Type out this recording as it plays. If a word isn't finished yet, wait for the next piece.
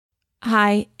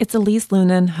Hi, it's Elise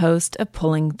Lunan, host of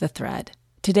Pulling the Thread.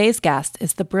 Today's guest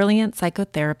is the brilliant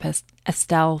psychotherapist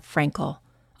Estelle Frankel,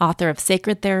 author of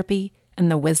Sacred Therapy and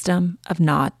The Wisdom of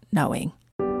Not Knowing.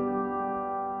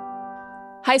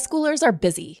 High schoolers are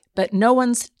busy, but no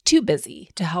one's too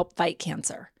busy to help fight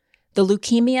cancer. The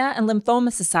Leukemia and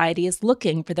Lymphoma Society is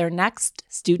looking for their next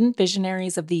Student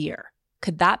Visionaries of the Year.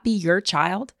 Could that be your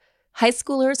child? High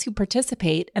schoolers who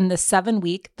participate in the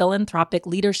 7-week philanthropic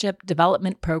leadership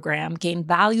development program gain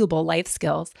valuable life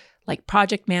skills like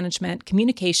project management,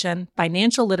 communication,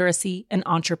 financial literacy, and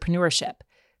entrepreneurship.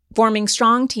 Forming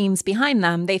strong teams behind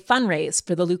them, they fundraise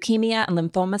for the Leukemia and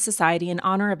Lymphoma Society in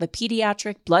honor of a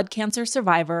pediatric blood cancer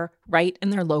survivor right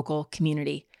in their local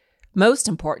community. Most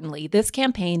importantly, this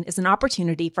campaign is an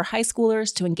opportunity for high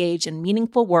schoolers to engage in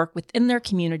meaningful work within their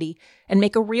community and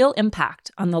make a real impact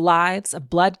on the lives of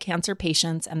blood cancer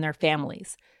patients and their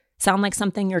families. Sound like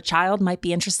something your child might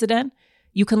be interested in?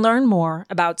 You can learn more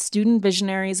about Student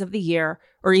Visionaries of the Year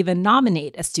or even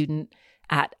nominate a student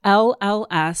at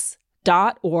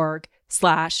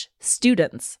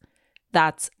lls.org/students.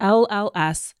 That's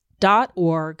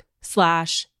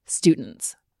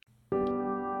lls.org/students.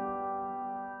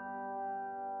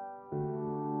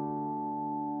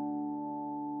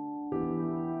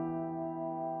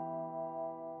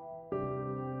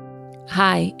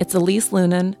 Hi, it's Elise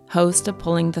Lunan, host of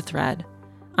Pulling the Thread.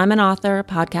 I'm an author,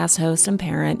 podcast host, and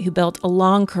parent who built a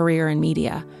long career in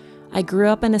media. I grew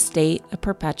up in a state of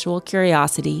perpetual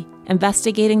curiosity,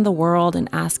 investigating the world and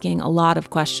asking a lot of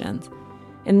questions.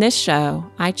 In this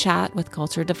show, I chat with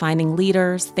culture-defining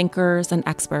leaders, thinkers, and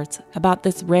experts about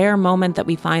this rare moment that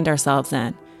we find ourselves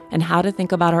in and how to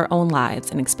think about our own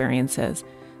lives and experiences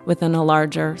within a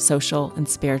larger social and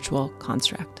spiritual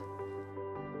construct.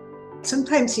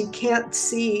 Sometimes you can't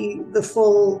see the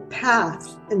full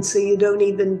path, and so you don't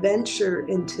even venture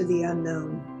into the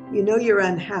unknown. You know you're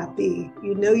unhappy,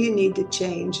 you know you need to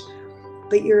change,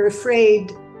 but you're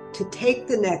afraid to take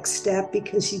the next step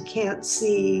because you can't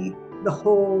see the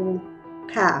whole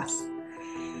path.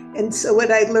 And so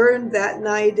what I learned that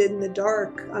night in the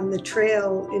dark on the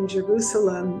trail in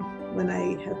Jerusalem, when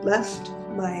I had left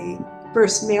my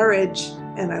first marriage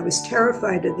and I was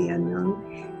terrified of the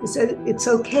unknown, is that it's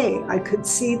okay. I could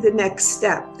see the next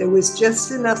step. There was just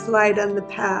enough light on the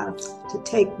path to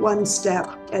take one step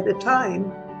at a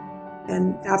time.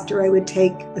 And after I would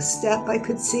take a step, I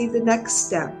could see the next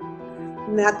step.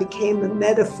 And that became a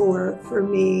metaphor for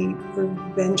me for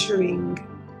venturing,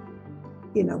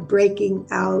 breaking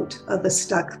out of a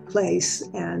stuck place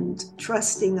and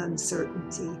trusting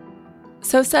uncertainty.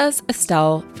 So says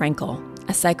Estelle Frankel,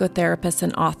 a psychotherapist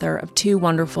and author of 2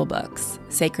 wonderful books,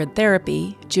 Sacred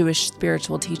Therapy, Jewish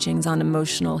Spiritual Teachings on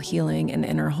Emotional Healing and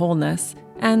Inner Wholeness,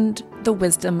 and The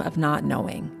Wisdom of Not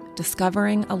Knowing,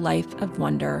 Discovering a Life of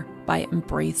Wonder by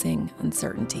Embracing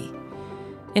Uncertainty.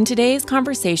 In today's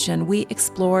conversation, we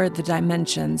explore the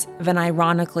dimensions of an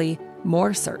ironically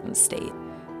more certain state,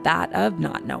 that of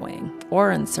not knowing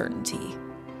or uncertainty.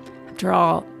 After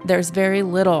all, there's very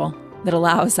little that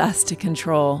allows us to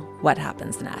control what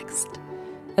happens next.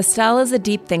 Estelle is a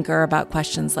deep thinker about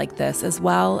questions like this, as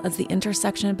well as the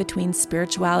intersection between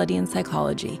spirituality and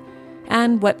psychology,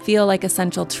 and what feel like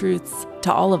essential truths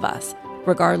to all of us,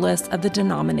 regardless of the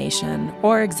denomination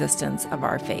or existence of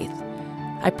our faith.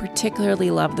 I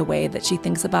particularly love the way that she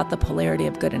thinks about the polarity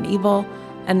of good and evil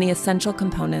and the essential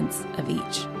components of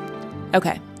each.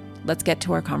 Okay, let's get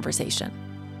to our conversation.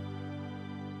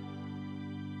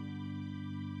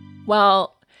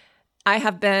 Well, I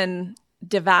have been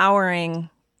devouring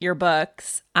your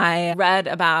books. I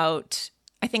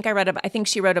think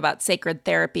she wrote about Sacred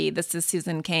Therapy. This is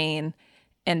Susan Cain,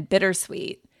 and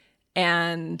Bittersweet.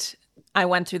 And I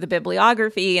went through the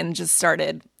bibliography and just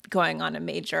started going on a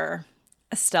major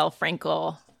Estelle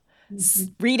Frankel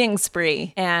reading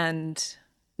spree. And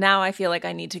now I feel like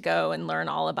I need to go and learn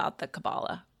all about the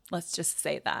Kabbalah. Let's just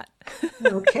say that.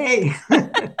 Okay.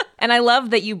 And I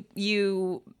love that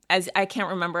you, as I can't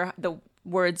remember the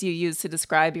words you use to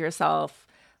describe yourself,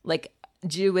 like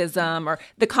Jewism or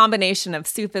the combination of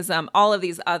Sufism, all of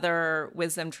these other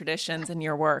wisdom traditions in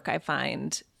your work, I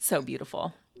find so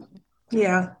beautiful.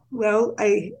 Yeah, well,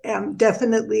 I am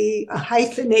definitely a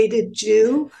hyphenated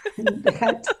Jew.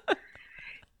 That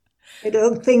I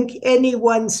don't think any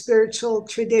one spiritual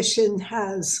tradition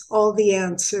has all the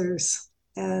answers.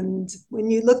 And when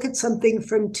you look at something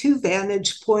from 2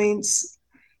 vantage points,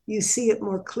 you see it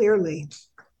more clearly.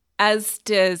 As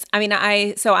does,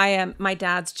 my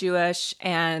dad's Jewish,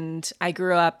 and I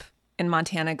grew up in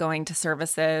Montana going to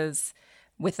services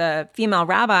with a female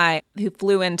rabbi who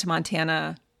flew into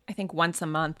Montana, I think once a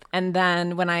month. And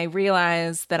then when I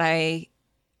realized that I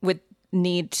would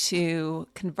need to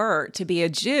convert to be a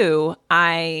Jew,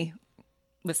 I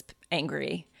was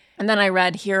angry. And then I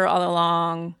read Here All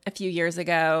Along a few years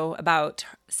ago about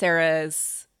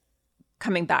Sarah's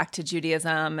coming back to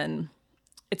Judaism. And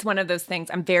it's one of those things,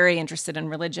 I'm very interested in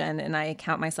religion, and I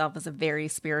count myself as a very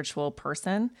spiritual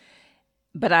person.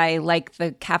 But I like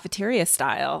the cafeteria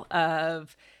style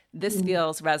of this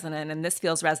feels resonant and this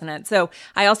feels resonant. So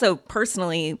I also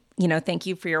personally, thank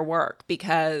you for your work,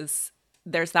 because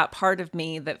there's that part of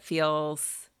me that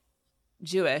feels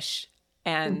Jewish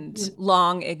and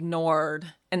long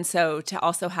ignored. And so to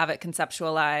also have it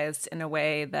conceptualized in a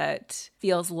way that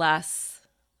feels less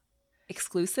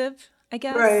exclusive, I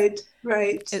guess.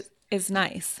 Right. Is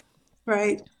nice.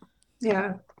 Right.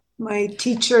 Yeah. My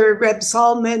teacher, Reb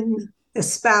Zalman,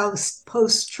 espoused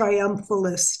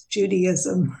post-triumphalist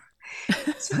Judaism.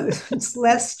 So it's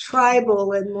less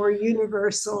tribal and more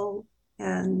universal,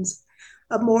 and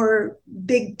a more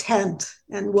big tent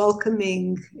and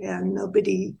welcoming. And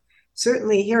nobody,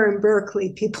 certainly here in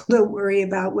Berkeley, people don't worry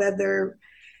about whether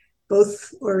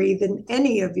both or even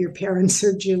any of your parents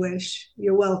are Jewish.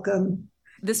 You're welcome.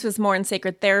 This was more in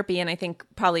Sacred Therapy, and I think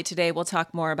probably today we'll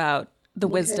talk more about the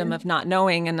wisdom of not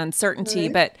knowing and uncertainty.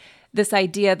 Right. But this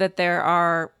idea that there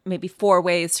are maybe 4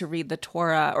 ways to read the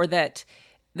Torah, or that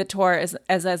the Torah is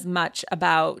as much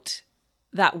about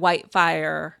that white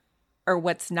fire or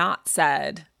what's not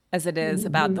said as it is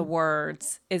about the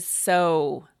words, is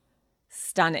so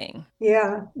stunning.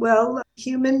 Yeah. Well,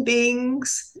 human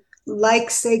beings, like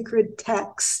sacred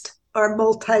text, are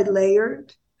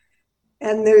multi-layered.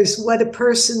 And there's what a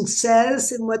person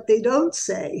says and what they don't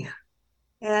say.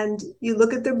 And you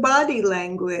look at their body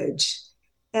language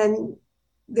and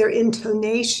their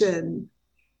intonation,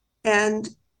 and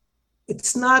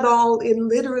it's not all in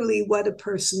literally what a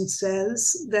person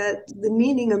says that the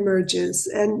meaning emerges.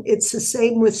 And it's the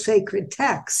same with sacred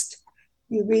text.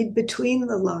 You read between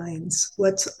the lines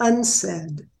what's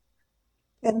unsaid.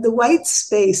 And the white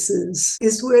spaces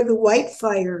is where the white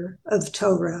fire of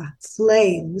Torah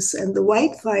flames. And the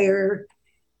white fire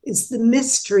is the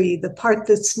mystery, the part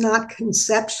that's not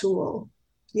conceptual.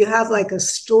 You have like a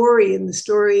story, and the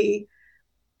story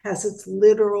has its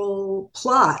literal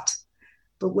plot.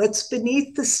 But what's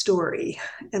beneath the story,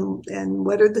 and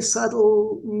what are the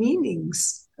subtle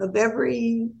meanings of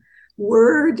every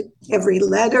word, every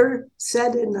letter,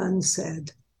 said and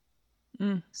unsaid?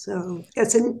 So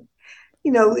it's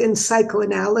in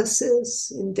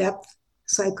psychoanalysis, in-depth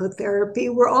psychotherapy,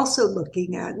 we're also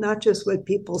looking at not just what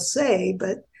people say,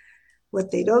 but what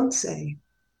they don't say.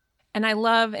 And I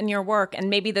love in your work, and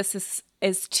maybe this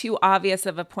is too obvious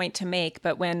of a point to make,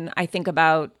 but when I think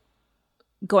about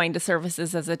going to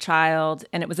services as a child,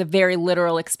 and it was a very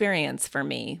literal experience for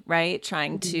me, right?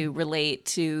 Trying to relate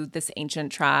to this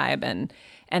ancient tribe and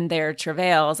their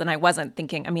travails. And I wasn't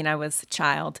thinking, I was a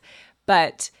child,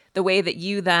 but the way that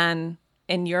you then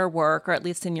in your work, or at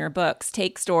least in your books,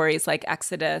 take stories like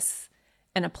Exodus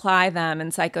and apply them in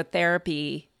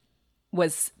psychotherapy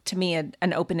was, to me,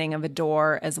 an opening of a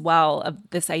door as well, of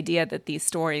this idea that these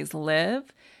stories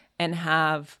live and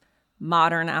have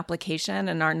modern application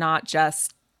and are not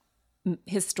just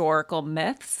historical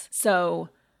myths. So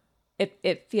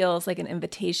it feels like an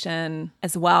invitation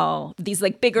as well, these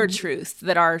like bigger truths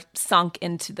that are sunk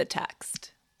into the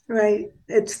text. Right.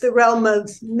 It's the realm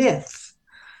of myth,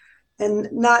 and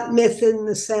not myth in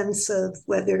the sense of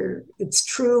whether it's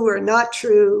true or not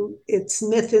true. It's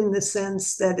myth in the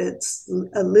sense that it's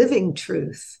a living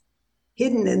truth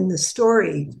hidden in the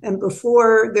story. And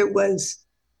before there was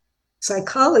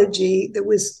psychology, there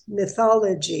was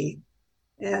mythology.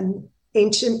 And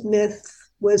ancient myth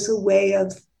was a way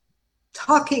of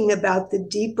talking about the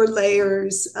deeper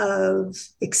layers of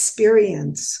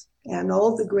experience. And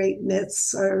all the great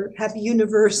myths have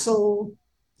universal,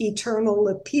 eternal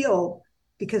appeal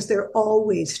because they're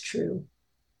always true,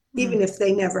 even if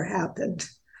they never happened,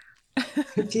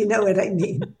 if you know what I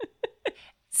mean.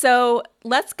 So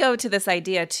let's go to this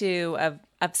idea, too,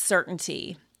 of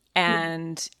certainty.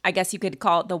 And I guess you could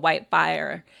call it the white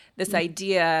fire, this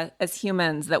idea as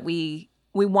humans that we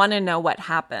want to know what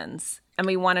happens, and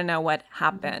we want to know what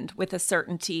happened with a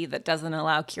certainty that doesn't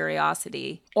allow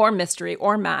curiosity or mystery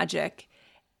or magic.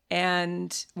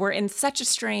 And we're in such a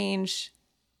strange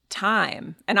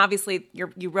time. And obviously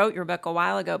you wrote your book a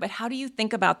while ago, but how do you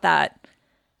think about that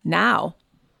now?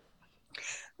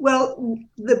 Well,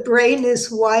 the brain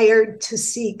is wired to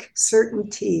seek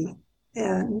certainty.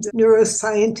 And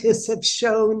neuroscientists have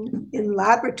shown in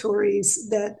laboratories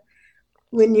that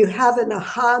when you have an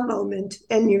aha moment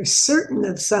and you're certain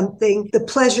of something, the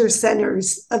pleasure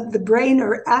centers of the brain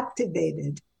are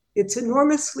activated. It's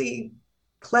enormously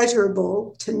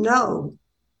pleasurable to know.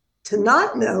 To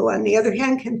not know, on the other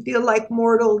hand, can feel like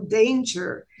mortal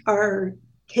danger. Our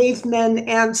cavemen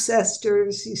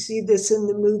ancestors, you see this in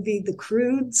the movie The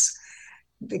Croods,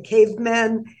 the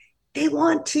cavemen, they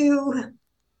want to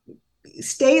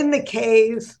stay in the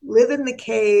cave, live in the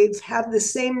cave, have the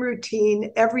same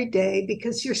routine every day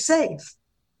because you're safe.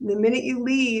 The minute you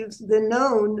leave the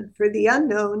known for the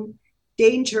unknown,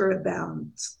 danger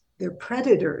abounds. They're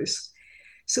predators.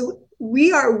 So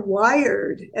we are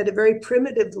wired at a very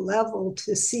primitive level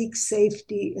to seek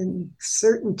safety and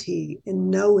certainty in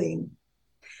knowing.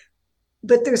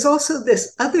 But there's also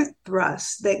this other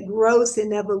thrust that growth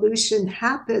in evolution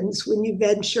happens when you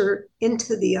venture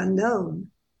into the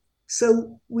unknown.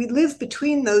 So we live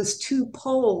between those two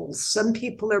poles. Some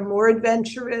people are more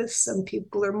adventurous, some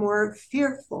people are more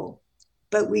fearful,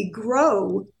 but we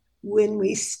grow when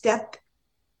we step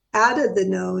out of the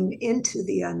known into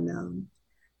the unknown.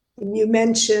 And you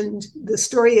mentioned the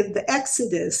story of the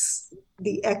Exodus.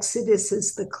 The Exodus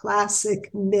is the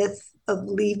classic myth of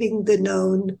leaving the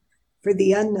known for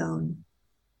the unknown,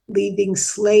 leaving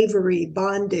slavery,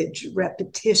 bondage,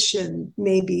 repetition,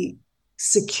 maybe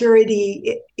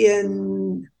security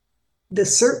in the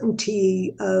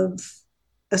certainty of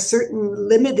a certain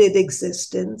limited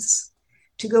existence,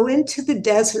 to go into the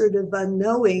desert of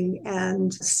unknowing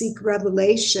and seek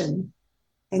revelation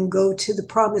and go to the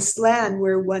promised land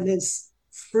where one is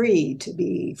free. To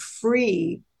be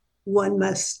free, one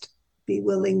must be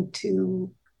willing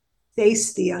to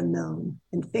face the unknown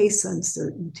and face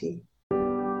uncertainty.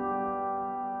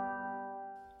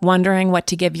 Wondering what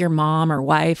to give your mom or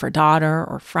wife or daughter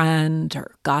or friend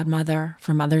or godmother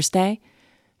for Mother's Day?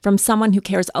 From someone who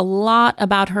cares a lot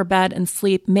about her bed and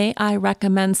sleep, may I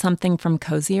recommend something from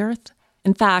Cozy Earth?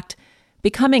 In fact,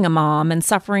 becoming a mom and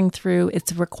suffering through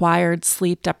its required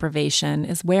sleep deprivation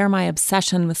is where my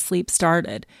obsession with sleep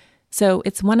started. So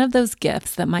it's one of those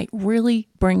gifts that might really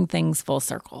bring things full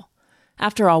circle.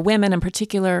 After all, women in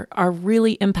particular are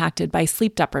really impacted by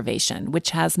sleep deprivation, which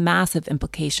has massive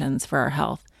implications for our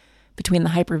health. Between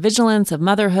the hypervigilance of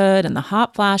motherhood and the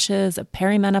hot flashes of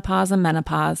perimenopause and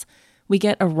menopause, we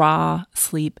get a raw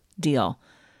sleep deal.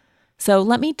 So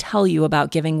let me tell you about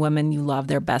giving women you love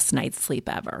their best night's sleep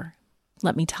ever.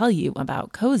 Let me tell you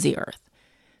about Cozy Earth.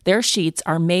 Their sheets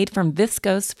are made from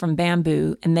viscose from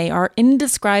bamboo, and they are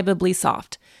indescribably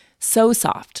soft. So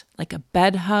soft, like a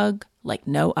bed hug, like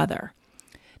no other.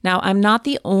 Now, I'm not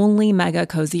the only mega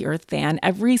Cozy Earth fan.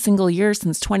 Every single year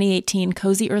since 2018,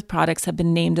 Cozy Earth products have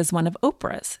been named as one of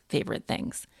Oprah's favorite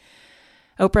things.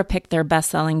 Oprah picked their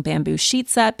best-selling bamboo sheet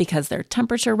set because they're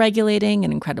temperature regulating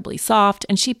and incredibly soft,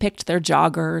 and she picked their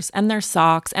joggers and their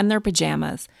socks and their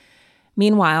pajamas.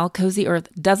 Meanwhile, Cozy Earth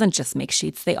doesn't just make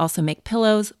sheets, they also make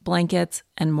pillows, blankets,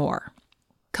 and more.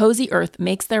 Cozy Earth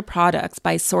makes their products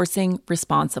by sourcing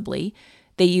responsibly.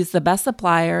 They use the best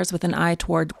suppliers with an eye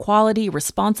toward quality,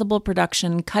 responsible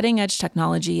production, cutting-edge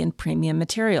technology, and premium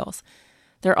materials.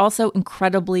 They're also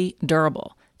incredibly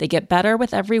durable. They get better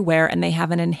with every wear, and they have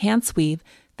an enhanced weave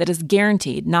that is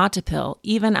guaranteed not to pill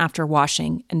even after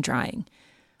washing and drying.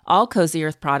 All Cozy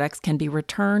Earth products can be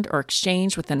returned or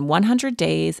exchanged within 100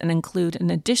 days and include an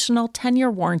additional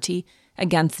 10-year warranty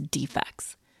against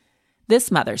defects. This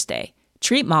Mother's Day,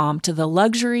 treat mom to the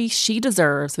luxury she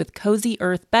deserves with Cozy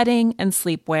Earth bedding and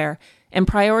sleepwear, and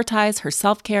prioritize her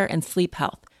self-care and sleep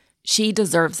health. She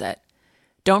deserves it.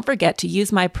 Don't forget to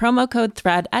use my promo code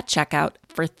THREAD at checkout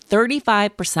for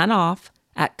 35% off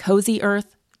at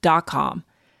CozyEarth.com.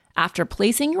 After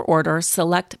placing your order,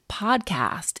 select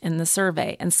podcast in the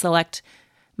survey and select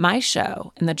my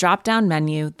show in the drop-down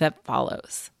menu that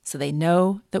follows, so they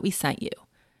know that we sent you.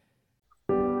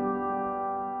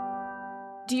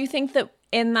 Do you think that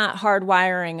in that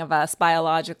hardwiring of us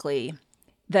biologically,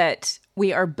 that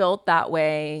we are built that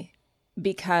way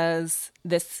because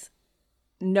this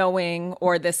knowing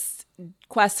or this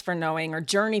quest for knowing or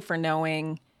journey for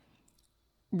knowing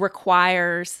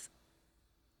requires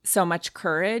so much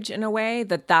courage in a way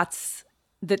that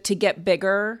to get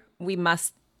bigger, we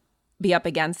must be up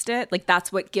against it? Like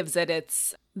that's what gives it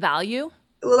its value?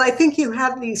 Well, I think you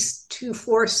have these two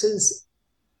forces,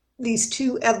 these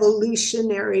two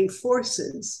evolutionary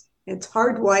forces. It's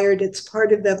hardwired, it's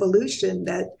part of evolution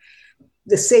that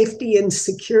the safety and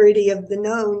security of the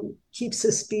known keeps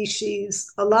a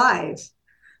species alive.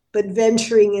 But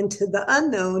venturing into the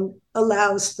unknown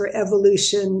allows for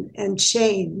evolution and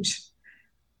change.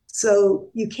 So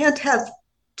you can't have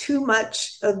too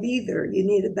much of either. You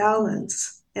need a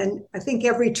balance. And I think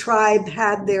every tribe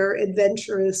had their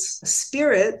adventurous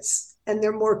spirits and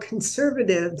their more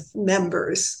conservative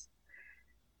members.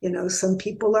 Some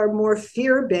people are more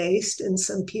fear-based and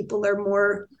some people are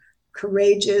more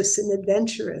courageous and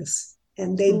adventurous,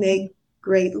 and they make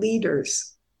great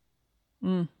leaders.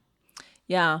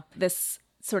 Yeah. This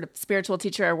sort of spiritual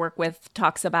teacher I work with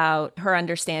talks about her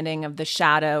understanding of the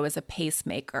shadow as a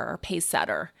pacemaker or pace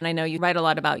setter. And I know you write a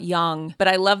lot about Jung, but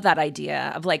I love that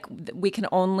idea of like, we can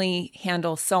only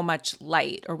handle so much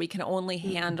light, or we can only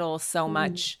handle so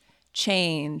much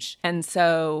change. And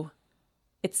so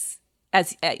it's,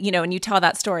 as and you tell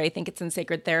that story, I think it's in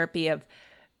Sacred Therapy, of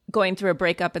going through a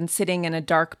breakup and sitting in a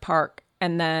dark park,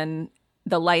 and then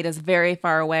the light is very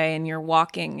far away and you're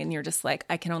walking and you're just like,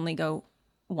 I can only go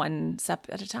one step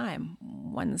at a time.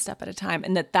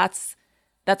 And that's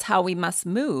how we must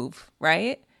move,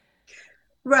 right?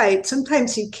 Right.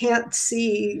 Sometimes you can't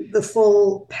see the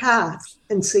full path,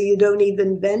 and so you don't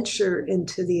even venture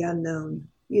into the unknown.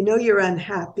 You're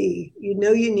unhappy, you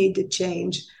need to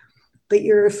change, but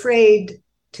you're afraid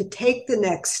to take the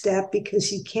next step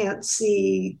because you can't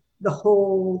see the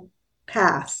whole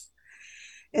path.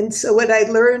 And so what I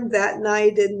learned that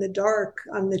night in the dark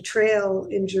on the trail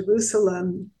in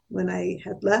Jerusalem, when I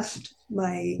had left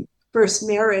my first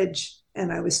marriage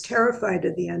and I was terrified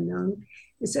of the unknown,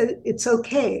 is that it's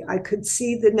okay. I could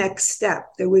see the next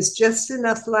step. There was just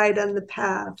enough light on the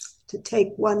path to take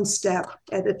one step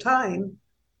at a time.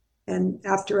 And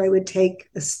after I would take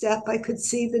a step, I could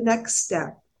see the next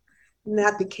step. And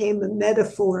that became a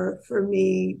metaphor for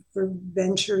me for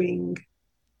venturing,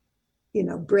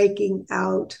 breaking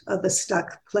out of a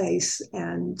stuck place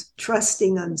and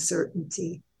trusting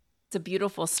uncertainty. It's a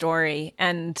beautiful story.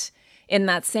 And in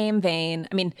that same vein,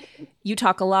 I mean, you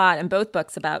talk a lot in both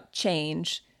books about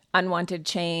change, unwanted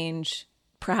change,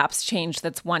 perhaps change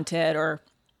that's wanted or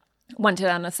wanted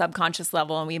on a subconscious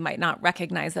level, and we might not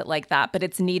recognize it like that, but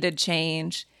it's needed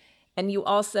change. And you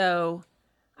also,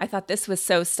 I thought this was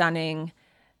so stunning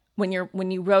when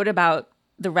you wrote about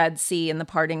the Red Sea and the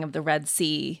parting of the Red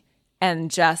Sea, and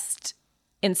just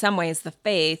in some ways the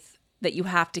faith that you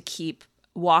have to keep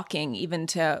walking even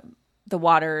to the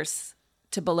waters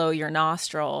to below your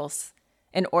nostrils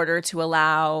in order to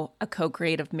allow a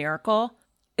co-creative miracle.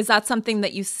 Is that something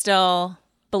that you still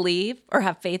believe or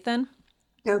have faith in?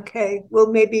 Okay, well,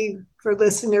 maybe for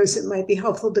listeners, it might be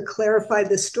helpful to clarify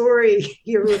the story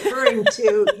you're referring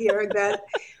to here, that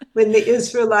when the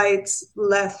Israelites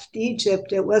left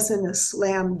Egypt, it wasn't a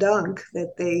slam dunk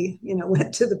that they,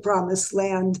 went to the promised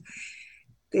land.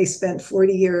 They spent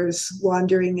 40 years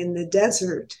wandering in the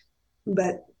desert,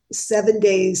 but 7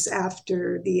 days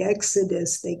after the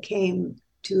Exodus, they came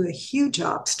to a huge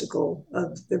obstacle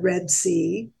of the Red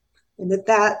Sea. And at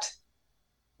that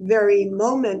very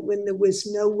moment, when there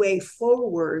was no way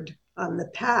forward on the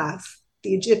path,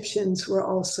 the Egyptians were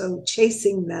also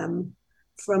chasing them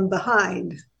from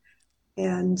behind.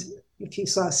 And if you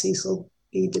saw Cecil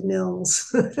B.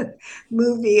 DeMille's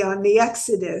movie on the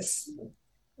Exodus,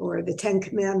 or the Ten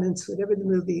Commandments, whatever the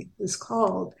movie was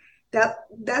called,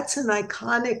 that's an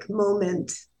iconic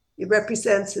moment. It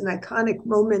represents an iconic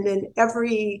moment in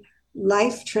every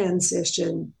life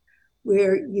transition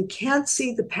where you can't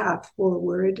see the path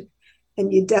forward,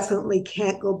 and you definitely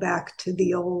can't go back to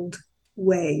the old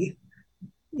way.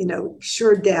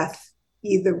 Sure death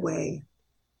either way.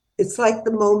 It's like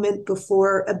the moment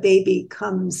before a baby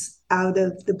comes out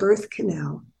of the birth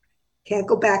canal. Can't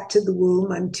go back to the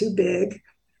womb, I'm too big,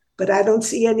 but I don't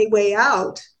see any way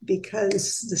out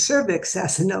because the cervix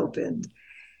hasn't opened.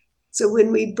 So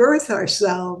when we birth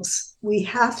ourselves, we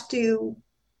have to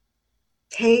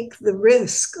take the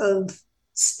risk of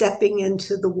stepping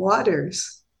into the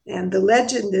waters. And the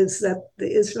legend is that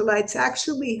the Israelites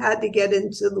actually had to get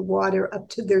into the water up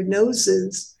to their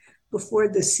noses before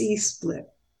the sea split,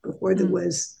 before there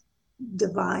was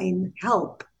divine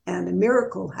help and a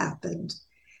miracle happened.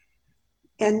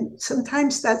 And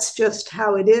sometimes that's just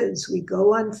how it is. We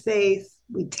go on faith,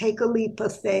 we take a leap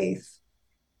of faith,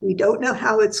 we don't know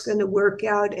how it's going to work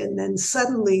out, and then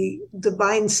suddenly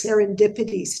divine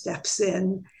serendipity steps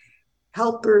in,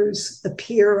 helpers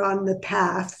appear on the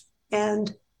path,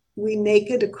 and we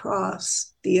make it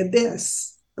across the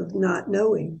abyss of not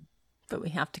knowing. But we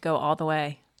have to go all the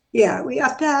way. Yeah, we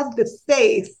have to have the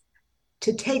faith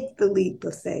to take the leap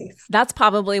of faith. That's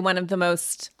probably one of the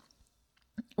most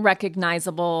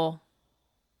recognizable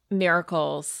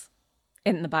miracles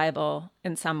in the Bible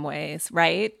in some ways,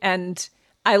 right? And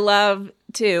I love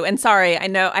too, and sorry, I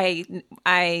know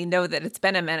that it's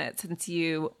been a minute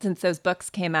since those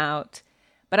books came out,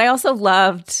 but I also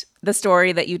loved the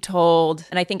story that you told,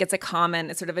 and I think it's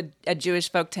sort of a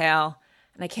Jewish folktale,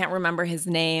 and I can't remember his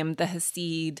name, the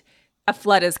Hasid. A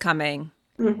flood is coming,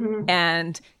 Mm-hmm.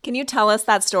 And can you tell us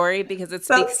that story? Because it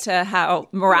Well, speaks to how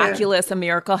miraculous a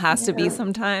miracle has to be yeah.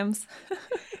 sometimes.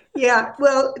 Yeah,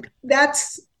 well, that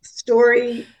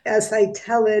story, as I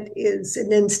tell it, is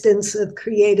an instance of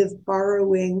creative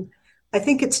borrowing. I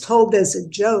think it's told as a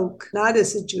joke, not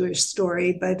as a Jewish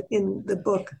story, but in the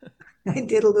book, I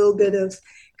did a little bit of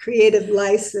creative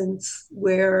license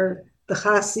where the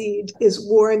Hasid is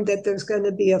warned that there's going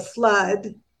to be a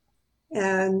flood,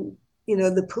 and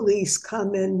the police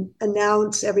come and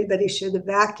announce everybody should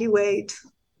evacuate.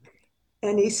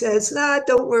 And he says,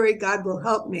 don't worry, God will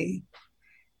help me.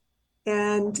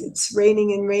 And it's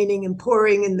raining and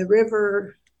pouring, and the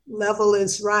river level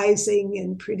is rising.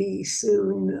 And pretty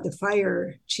soon the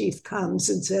fire chief comes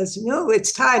and says, no,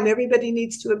 it's time. Everybody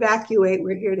needs to evacuate.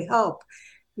 We're here to help.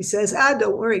 He says,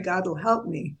 don't worry, God will help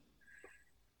me.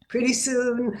 Pretty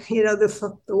soon,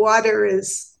 the water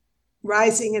is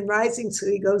rising and rising. So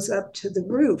he goes up to the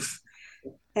roof,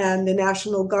 and the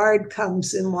National Guard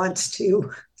comes and wants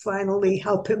to finally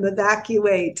help him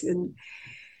evacuate. And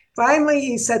finally,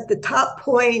 he's at the top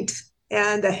point,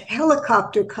 and a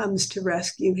helicopter comes to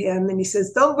rescue him. And he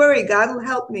says, don't worry, God will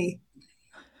help me.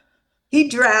 He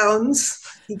drowns.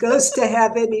 He goes to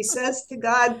heaven. He says to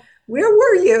God, where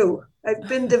were you? I've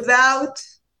been devout.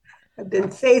 I've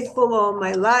been faithful all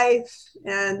my life.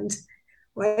 And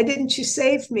why didn't you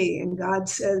save me? And God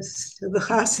says to the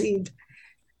Hasid,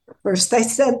 first I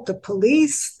sent the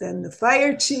police, then the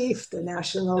fire chief, the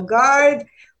National Guard.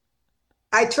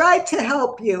 I tried to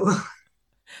help you.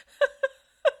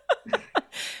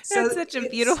 That's such a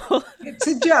beautiful. It's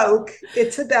a joke.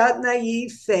 It's about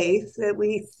naive faith that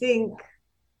we think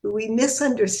we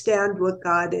misunderstand what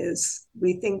God is.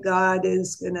 We think God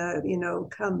is going to,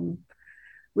 come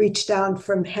reach down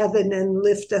from heaven and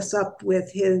lift us up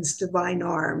with his divine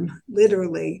arm,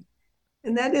 literally.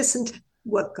 And that isn't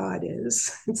what God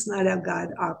is. It's not how God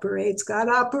operates. God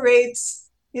operates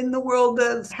in the world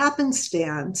of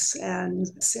happenstance and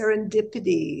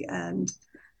serendipity and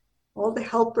all the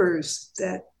helpers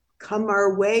that come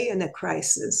our way in a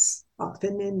crisis,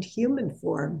 often in human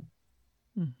form.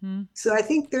 Mm-hmm. So I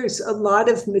think there's a lot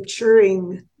of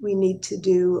maturing we need to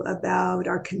do about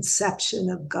our conception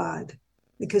of God.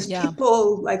 Because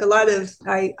people, like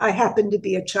I happen to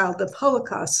be a child of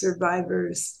Holocaust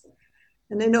survivors.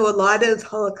 And I know a lot of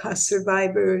Holocaust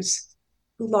survivors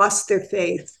who lost their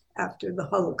faith after the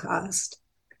Holocaust,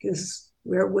 because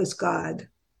where was God?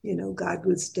 God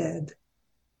was dead.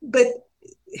 But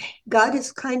God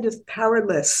is kind of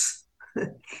powerless.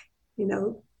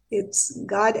 It's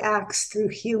God acts through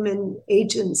human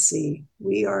agency.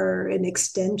 We are an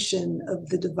extension of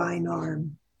the divine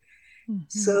arm. Mm-hmm.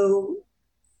 So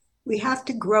we have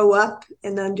to grow up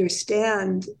and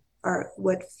understand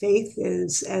what faith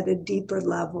is at a deeper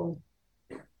level.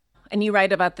 And you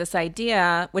write about this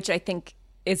idea, which I think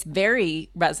is very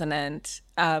resonant,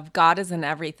 of God is in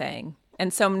everything.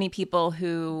 And so many people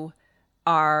who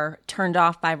are turned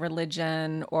off by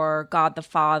religion or God the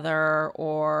Father,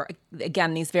 or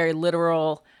again, these very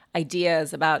literal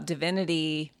ideas about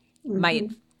divinity, might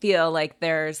feel like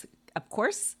there's, of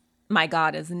course, my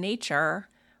God is nature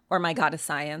or my God is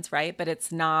science, right? But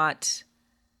it's not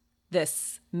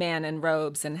this man in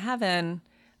robes in heaven.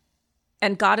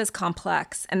 And God is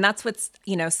complex. And that's what's,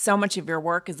 so much of your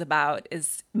work is about,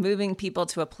 is moving people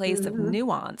to a place of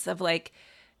nuance, of like,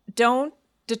 don't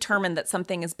determine that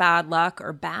something is bad luck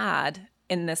or bad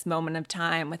in this moment of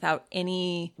time without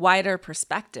any wider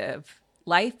perspective.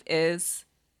 Life is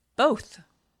both.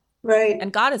 Right.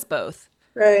 And God is both.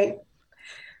 Right.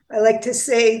 I like to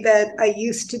say that I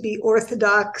used to be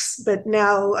orthodox, but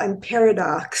now I'm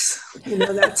paradox.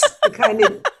 That's the kind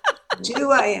of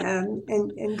Jew I am.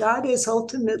 And God is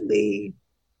ultimately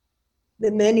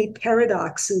the many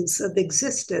paradoxes of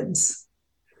existence.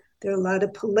 There are a lot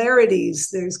of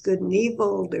polarities. There's good and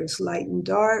evil. There's light and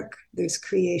dark. There's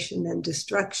creation and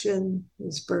destruction.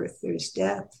 There's birth. There's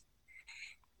death.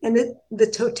 And the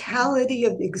totality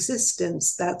of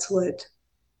existence,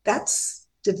 that's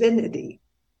divinity.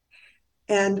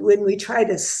 And when we try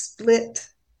to split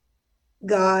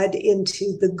God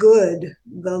into the good,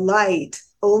 the light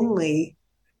only,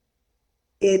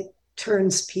 it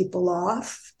turns people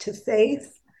off to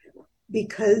faith,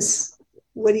 because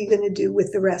what are you going to do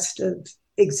with the rest of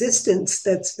existence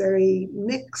that's very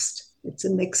mixed? It's a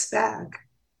mixed bag.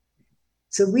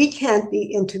 So we can't be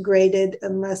integrated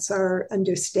unless our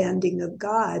understanding of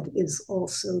God is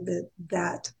also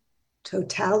that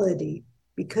totality,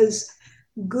 because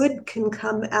good can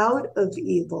come out of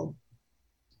evil.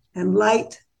 And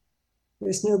light,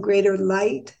 there's no greater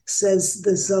light, says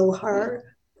the Zohar.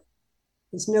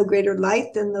 There's no greater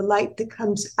light than the light that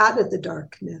comes out of the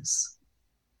darkness.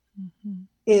 Mm-hmm.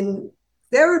 In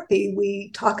therapy,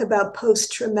 we talk about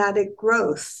post-traumatic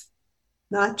growth,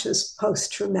 not just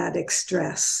post-traumatic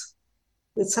stress.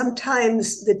 But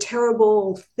sometimes the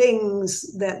terrible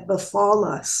things that befall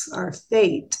us, our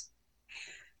fate,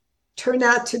 turn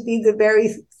out to be the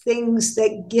very things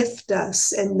that gift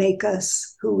us and make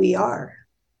us who we are.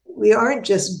 We aren't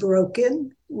just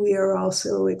broken, we are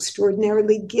also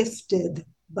extraordinarily gifted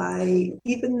by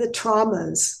even the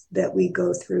traumas that we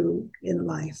go through in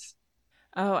life.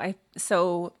 Oh, I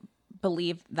so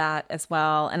believe that as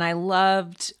well. And I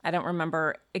loved, I don't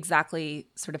remember exactly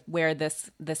sort of where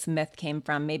this myth came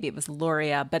from. Maybe it was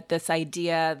Luria, but this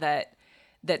idea that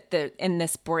the in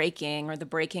this breaking or the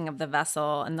breaking of the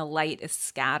vessel and the light is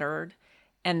scattered,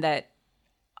 and that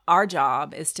our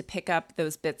job is to pick up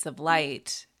those bits of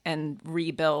light and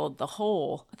rebuild the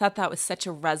whole. I thought that was such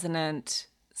a resonant,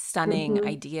 stunning Mhm.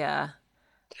 idea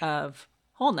of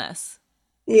wholeness.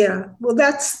 Yeah, well,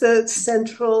 that's the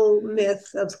central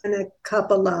myth of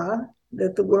Kabbalah,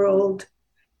 that the world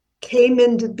came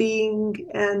into being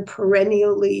and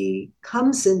perennially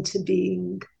comes into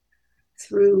being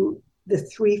through the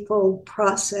threefold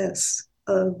process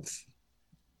of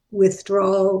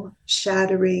withdrawal,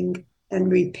 shattering,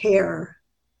 and repair.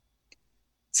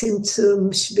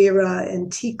 Tzimtzum, Shvira,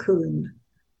 and Tikkun.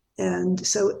 And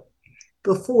so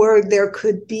before there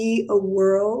could be a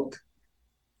world,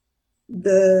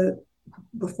 the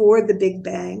before the Big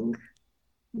Bang,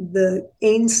 the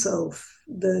Ein Sof,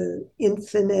 the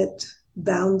infinite,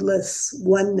 boundless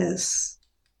oneness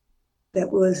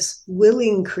that was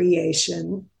willing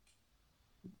creation,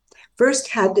 first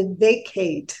had to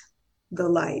vacate the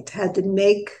light, had to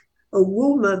make a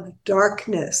womb of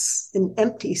darkness, an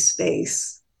empty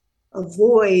space, a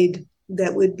void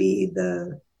that would be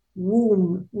the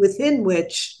womb within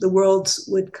which the worlds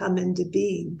would come into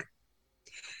being.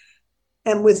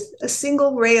 And with a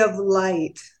single ray of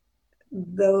light,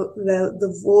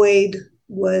 the void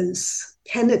was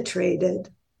penetrated,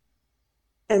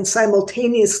 and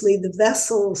simultaneously the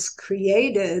vessels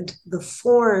created the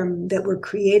form that were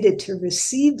created to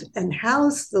receive and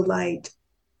house the light.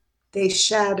 They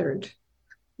shattered.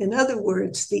 In other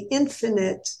words, the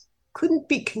infinite couldn't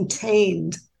be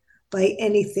contained by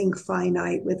anything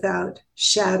finite without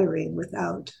shattering,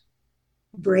 without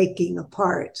breaking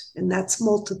apart. And that's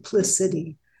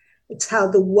multiplicity. It's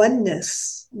how the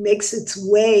oneness makes its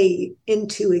way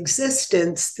into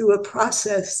existence through a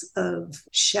process of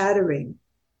shattering.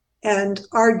 And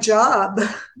our job,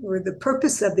 or the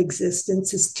purpose of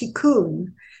existence, is tikkun,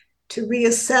 to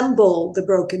reassemble the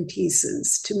broken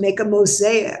pieces, to make a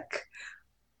mosaic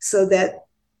so that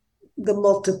the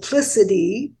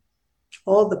multiplicity,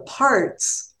 all the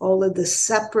parts, all of the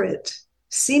separate,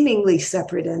 seemingly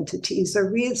separate entities are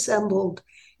reassembled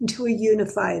into a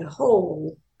unified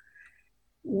whole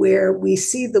where we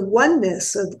see the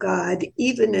oneness of God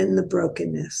even in the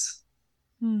brokenness.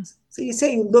 So you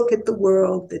say you look at the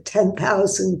world, the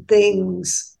 10,000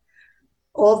 things,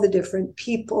 all the different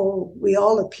people, we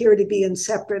all appear to be in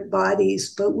separate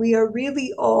bodies, but we are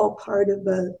really all part of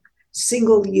a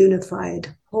single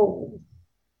unified whole.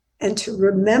 And to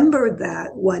remember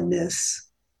that oneness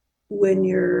when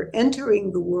you're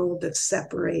entering the world of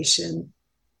separation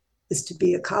is to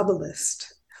be a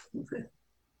Kabbalist.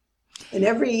 In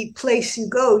every place you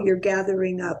go, you're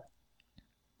gathering up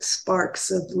sparks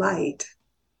of light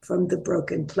from the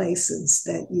broken places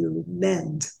that you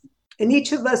mend. And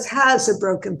each of us has a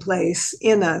broken place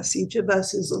in us. Each of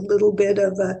us is a little bit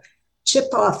of a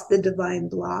chip off the divine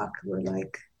block. We're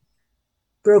like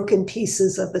broken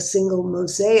pieces of a single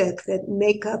mosaic that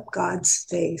make up God's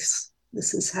face.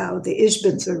 This is how the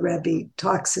Ishbitzer Rebbe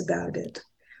talks about it,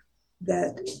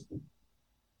 that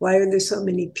why are there so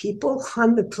many people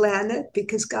on the planet?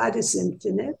 Because God is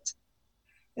infinite,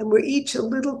 and we're each a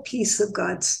little piece of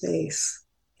God's face.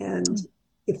 And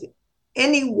if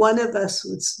any one of us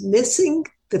was missing,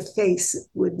 the face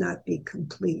would not be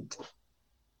complete.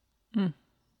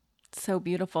 So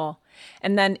beautiful.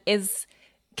 And then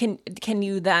can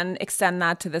you then extend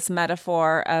that to this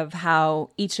metaphor of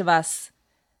how each of us,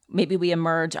 maybe we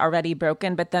emerge already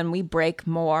broken, but then we break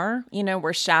more,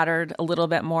 we're shattered a little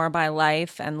bit more by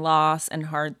life and loss and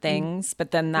hard things, but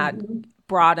then that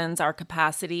broadens our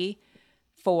capacity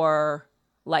for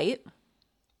light.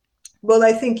 Well,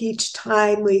 I think each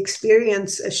time we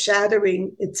experience a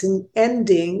shattering, it's an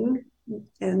ending,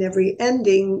 and every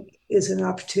ending is an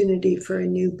opportunity for a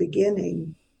new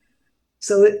beginning.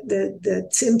 So the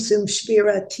Tzimtzum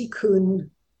Shvira Tikkun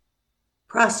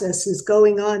process is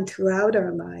going on throughout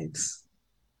our lives.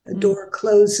 A door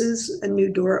closes, a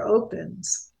new door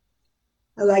opens.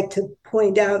 I like to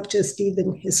point out, just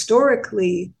even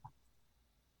historically,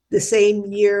 the same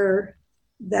year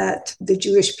that the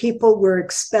Jewish people were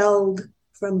expelled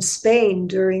from Spain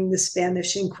during the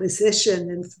Spanish Inquisition,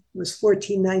 and it was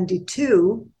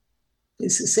 1492.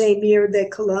 It's the same year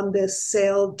that Columbus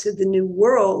sailed to the New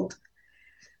World.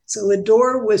 So a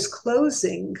door was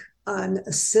closing on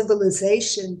a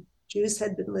civilization. Jews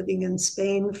had been living in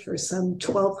Spain for some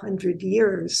 1,200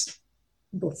 years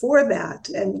before that,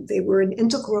 and they were an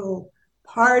integral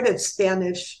part of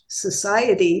Spanish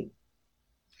society.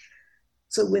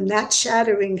 So when that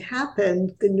shattering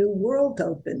happened, the New World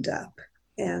opened up.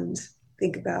 And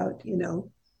think about,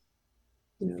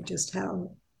 just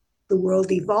how the world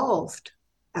evolved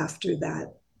after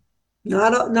that.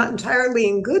 Not entirely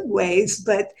in good ways,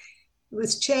 but it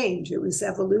was change, it was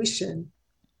evolution,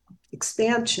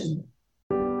 expansion.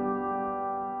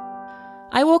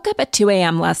 I woke up at 2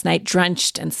 a.m. last night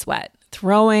drenched in sweat,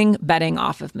 throwing bedding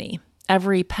off of me.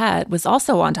 Every pet was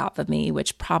also on top of me,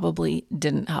 which probably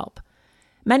didn't help.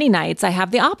 Many nights I have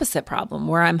the opposite problem,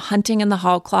 where I'm hunting in the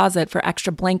hall closet for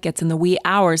extra blankets in the wee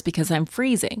hours because I'm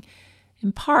freezing.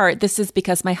 In part, this is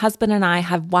because my husband and I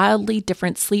have wildly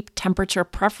different sleep temperature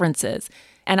preferences,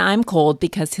 and I'm cold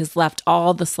because he's left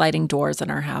all the sliding doors in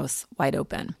our house wide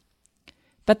open.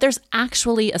 But there's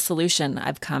actually a solution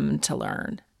I've come to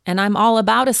learn, and I'm all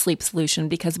about a sleep solution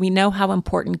because we know how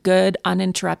important good,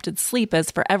 uninterrupted sleep is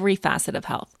for every facet of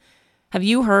health. Have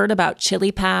you heard about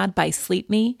ChiliPad by Sleep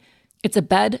Me? It's a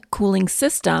bed cooling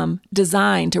system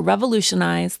designed to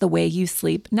revolutionize the way you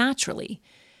sleep naturally.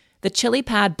 The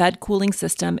ChiliPad bed cooling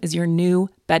system is your new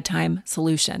bedtime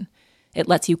solution. It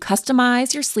lets you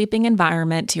customize your sleeping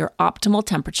environment to your optimal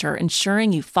temperature,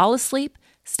 ensuring you fall asleep,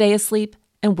 stay asleep,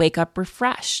 and wake up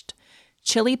refreshed.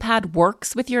 ChiliPad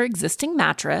works with your existing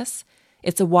mattress.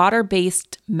 It's a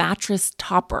water-based mattress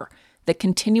topper that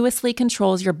continuously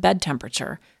controls your bed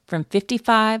temperature from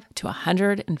 55 to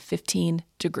 115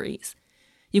 degrees.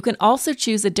 You can also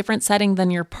choose a different setting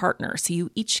than your partner, so you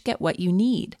each get what you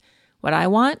need. What I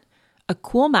want? A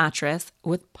cool mattress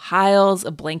with piles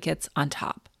of blankets on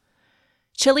top.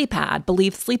 ChiliPad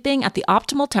believes sleeping at the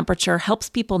optimal temperature helps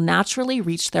people naturally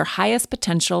reach their highest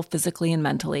potential physically and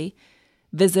mentally.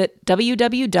 Visit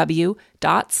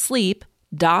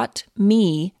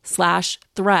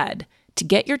www.sleep.me/thread to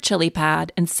get your ChiliPad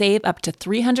and save up to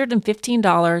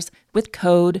 $315 with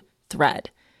code THREAD.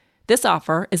 This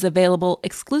offer is available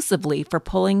exclusively for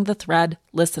Pulling the Thread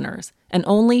listeners and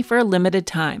only for a limited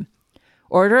time.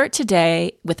 Order it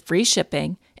today with free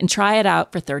shipping and try it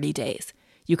out for 30 days.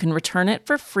 You can return it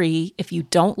for free if you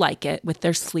don't like it with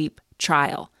their sleep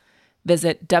trial.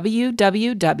 Visit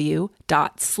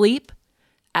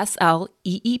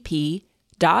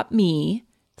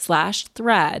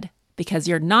www.sleep.me/thread because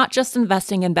you're not just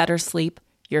investing in better sleep,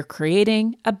 you're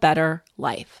creating a better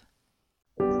life.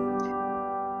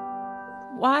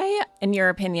 Why, in your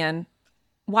opinion,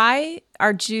 why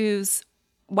are Jews,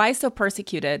 why so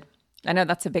persecuted? I know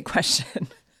that's a big question.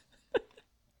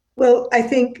 Well, I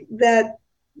think that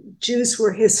Jews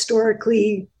were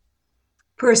historically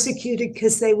persecuted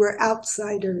because they were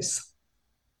outsiders.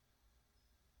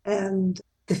 And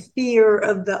the fear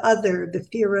of the other, the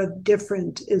fear of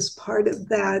different, is part of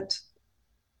that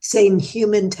same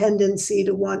human tendency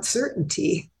to want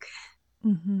certainty,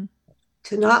 to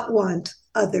not want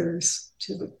others,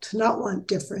 to not want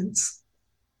difference.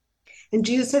 And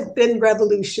Jews have been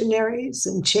revolutionaries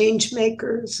and change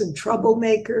makers and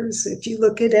troublemakers. If you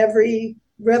look at every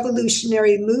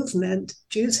revolutionary movement,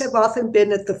 Jews have often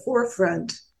been at the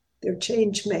forefront. They're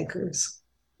change makers.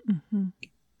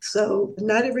 So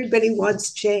not everybody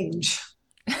wants change.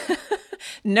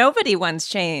 Nobody wants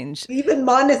change. Even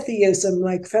monotheism,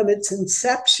 like from its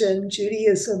inception,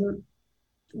 Judaism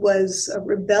was a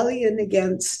rebellion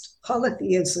against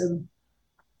polytheism.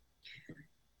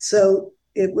 So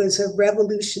it was a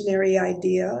revolutionary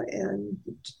idea and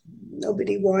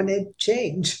nobody wanted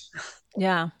change.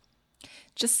 Yeah.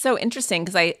 Just so interesting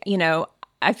because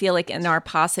I feel like in our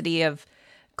paucity of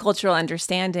cultural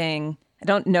understanding, I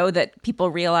don't know that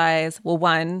people realize, well,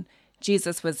 one,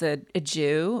 Jesus was a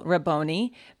Jew,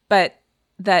 Rabboni, but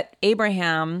that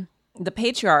Abraham, the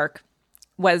patriarch,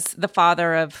 was the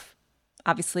father of,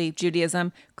 obviously,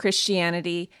 Judaism,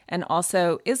 Christianity, and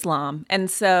also Islam.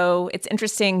 And so it's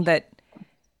interesting that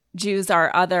Jews are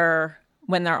other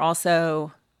when they're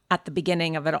also at the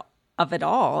beginning of it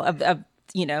all,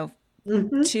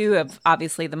 two of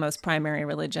obviously the most primary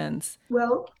religions.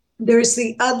 Well, there's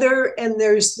the other and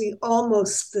there's the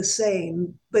almost the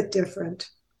same, but different.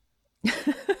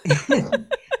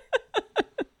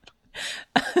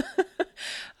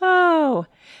 Oh.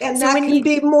 And so that can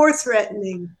be more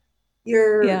threatening.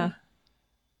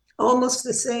 almost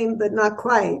the same, but not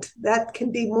quite. That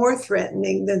can be more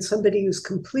threatening than somebody who's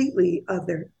completely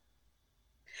other.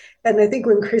 And I think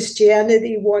when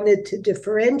Christianity wanted to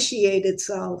differentiate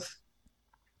itself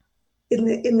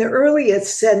in the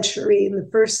earliest century, in the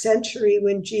first century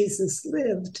when Jesus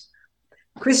lived,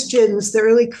 Christians, the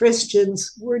early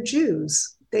Christians, were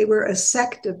Jews. They were a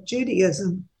sect of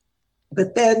Judaism.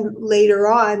 But then later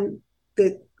on,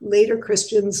 the later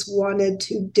Christians wanted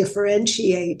to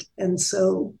differentiate. And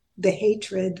so the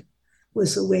hatred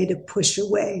was a way to push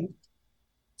away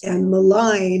and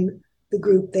malign the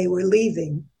group they were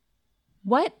leaving.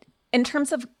 What, in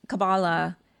terms of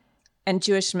Kabbalah and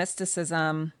Jewish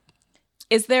mysticism,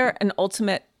 is there an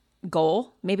ultimate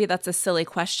goal? Maybe that's a silly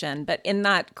question, but in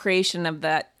that creation of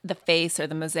the face or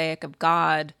the mosaic of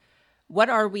God, what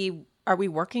are we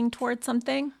working towards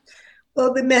something?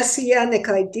 Well, the messianic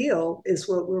ideal is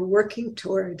what we're working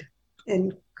toward.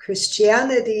 And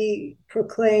Christianity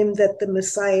proclaimed that the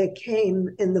Messiah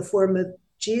came in the form of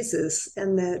Jesus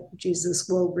and that Jesus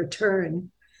will return.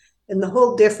 And the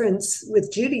whole difference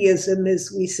with Judaism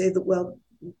is we say that, well,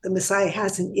 the Messiah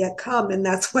hasn't yet come, and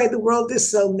that's why the world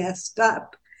is so messed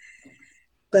up.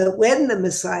 But when the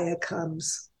Messiah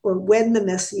comes, or when the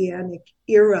Messianic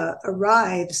era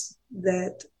arrives,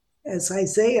 that as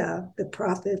Isaiah, the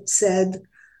prophet, said,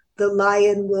 the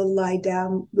lion will lie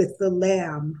down with the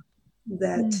lamb,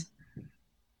 that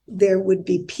there would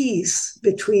be peace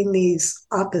between these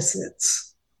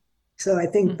opposites. So I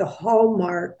think the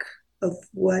hallmark of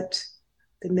what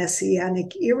the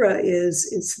Messianic era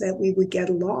is that we would get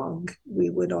along. We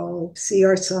would all see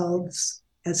ourselves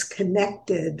as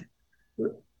connected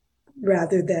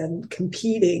rather than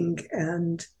competing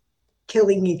and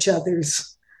killing each other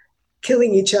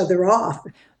off.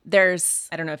 There's,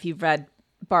 I don't know if you've read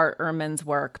Bart Ehrman's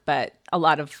work, but a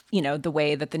lot of, the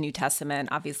way that the New Testament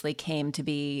obviously came to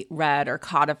be read or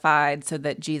codified so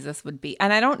that Jesus would be,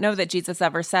 and I don't know that Jesus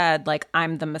ever said, like,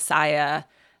 I'm the Messiah.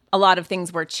 A lot of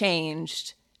things were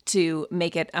changed to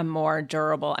make it a more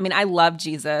durable. I mean, I love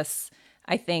Jesus.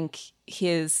 I think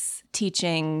his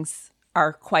teachings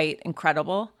are quite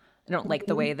incredible. I don't like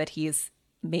the way that he's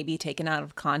maybe taken out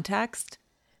of context,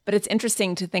 but it's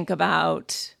interesting to think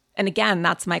about. And again,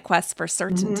 that's my quest for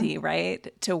certainty, right?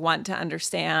 To want to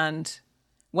understand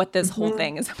what this whole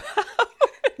thing is about.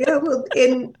 Yeah, well,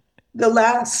 in the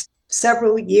last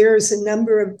several years, a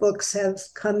number of books have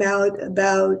come out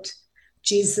about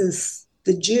Jesus,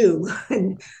 the Jew,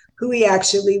 and who he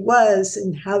actually was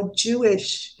and how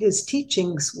Jewish his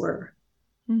teachings were.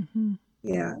 Mm-hmm.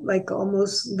 Yeah, like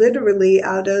almost literally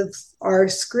out of our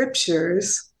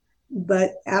scriptures.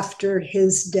 But after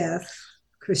his death,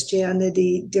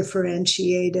 Christianity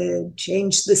differentiated,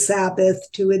 changed the Sabbath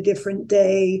to a different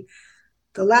day.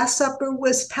 The Last Supper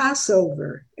was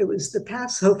Passover. It was the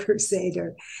Passover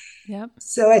Seder. Yep.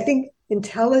 So I think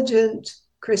intelligent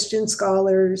Christian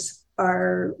scholars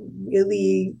are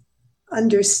really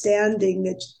understanding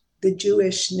the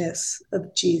Jewishness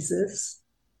of Jesus,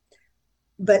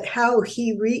 but how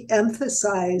he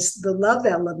re-emphasized the love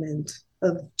element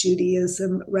of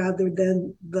Judaism rather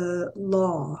than the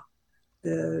law,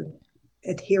 the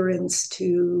adherence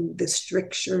to the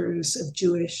strictures of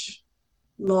Jewish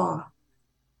law.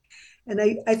 And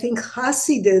I think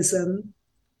Hasidism,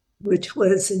 which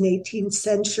was an 18th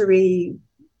century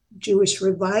Jewish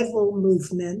revival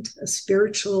movement, a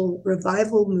spiritual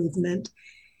revival movement,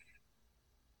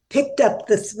 picked up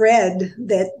the thread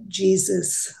that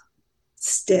Jesus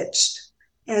stitched.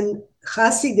 And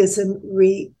Hasidism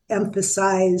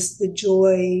re-emphasized the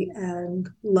joy and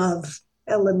love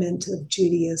element of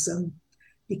Judaism,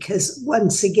 because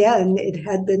once again, it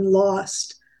had been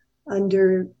lost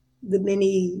under the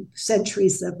many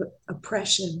centuries of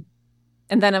oppression.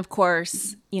 And then, of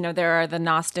course, there are the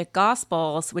Gnostic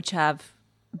Gospels, which have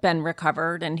been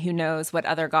recovered, and who knows what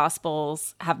other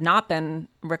Gospels have not been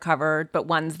recovered, but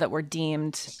ones that were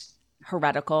deemed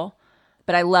heretical.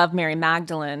 But I love Mary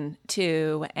Magdalene,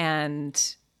 too,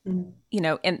 and,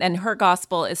 and her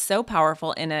Gospel is so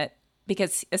powerful in it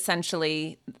because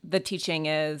essentially the teaching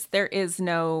is there is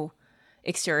no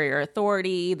exterior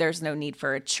authority. There's no need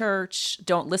for a church.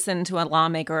 Don't listen to a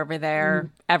lawmaker over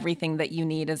there. Everything that you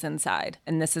need is inside.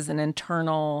 And this is an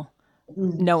internal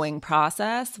knowing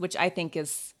process, which I think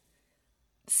is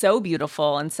so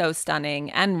beautiful and so stunning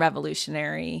and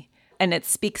revolutionary. And it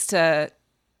speaks to,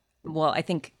 well, I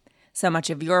think so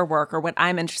much of your work, or what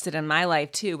I'm interested in my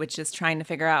life too, which is trying to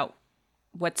figure out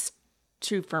what's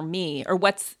true for me, or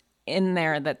what's in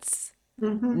there that's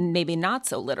maybe not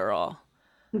so literal.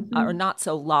 Or not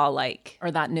so law-like, or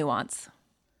that nuance.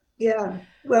 Yeah.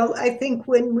 Well, I think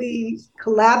when we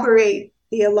collaborate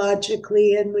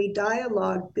theologically and we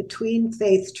dialogue between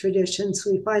faith traditions,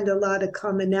 we find a lot of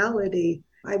commonality.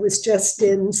 I was just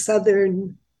in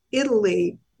southern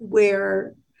Italy,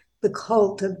 where the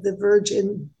cult of the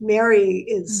Virgin Mary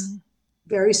is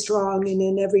very strong, and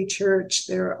in every church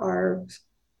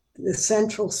the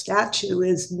central statue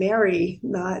is Mary,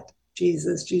 not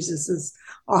Jesus. Jesus is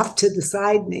off to the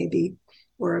side maybe,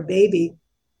 or a baby.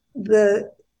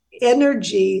 The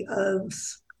energy of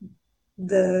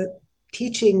the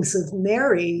teachings of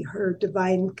Mary, her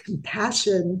divine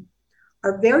compassion,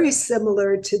 are very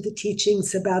similar to the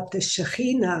teachings about the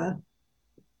Shekhinah,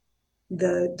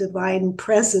 the divine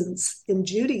presence in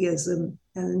Judaism.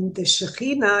 And the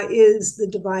Shekhinah is the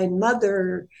divine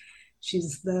mother.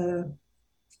 She's the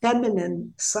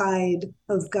feminine side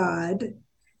of God,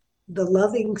 the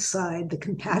loving side, the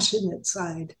compassionate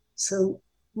side. So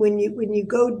when you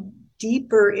go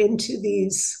deeper into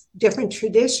these different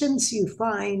traditions, you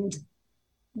find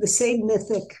the same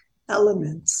mythic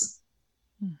elements.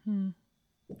 Mm-hmm.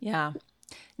 Yeah.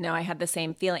 No, I had the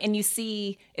same feeling. And you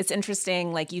see, it's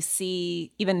interesting, like you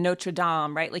see even Notre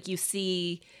Dame, right? Like you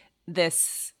see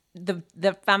this, the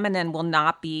feminine will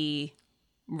not be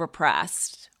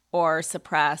repressed or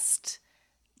suppressed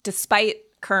despite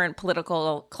current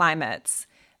political climates.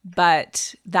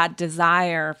 But that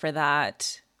desire for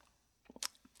that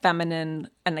feminine,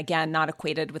 and again, not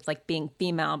equated with like being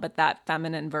female, but that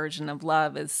feminine version of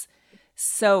love is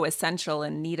so essential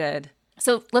and needed.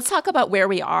 So let's talk about where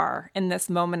we are in this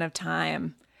moment of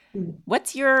time.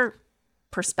 What's your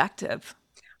perspective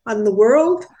on the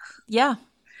world? Yeah.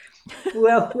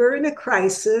 Well, we're in a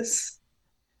crisis.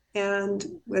 And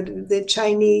what the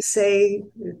Chinese say,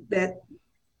 that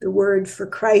the word for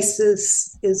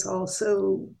crisis is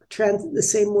also the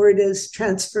same word as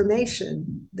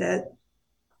transformation, that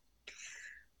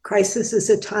crisis is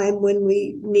a time when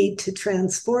we need to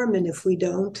transform. And if we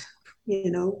don't,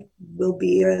 we'll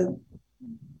be a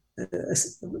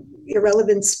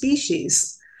irrelevant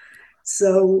species.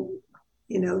 So,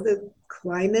 the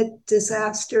climate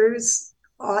disasters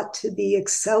ought to be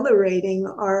accelerating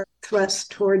our thrust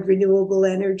toward renewable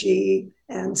energy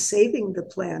and saving the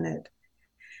planet.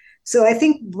 So I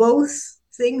think both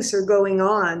things are going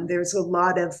on. There's a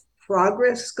lot of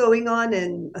progress going on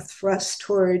and a thrust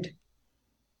toward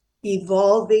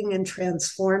evolving and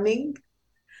transforming.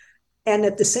 And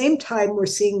at the same time, we're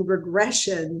seeing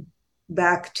regression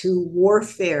back to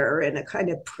warfare and a kind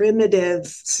of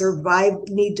primitive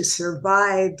need to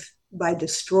survive by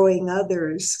destroying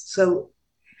others. So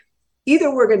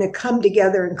either we're going to come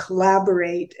together and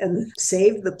collaborate and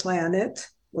save the planet,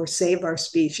 or save our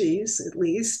species at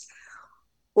least,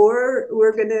 or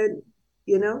we're going to,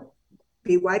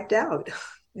 be wiped out.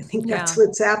 I think that's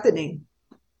what's happening.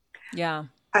 Yeah.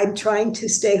 I'm trying to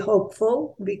stay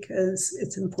hopeful because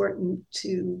it's important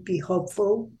to be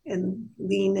hopeful and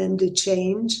lean into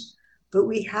change, but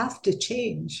we have to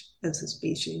change as a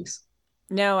species.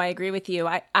 No, I agree with you.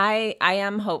 I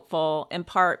am hopeful in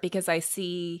part because I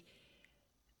see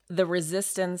the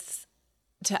resistance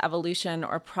to evolution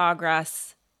or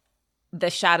progress. The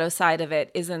shadow side of it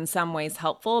is in some ways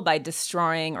helpful by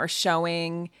destroying or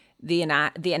showing the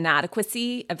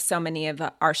inadequacy of so many of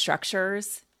our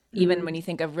structures. Even when you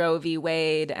think of Roe v.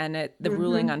 Wade and the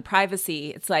ruling on privacy,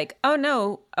 it's like, oh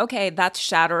no, okay, that's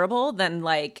shatterable. Then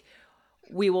like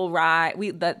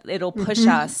it'll push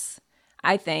us,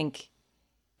 I think,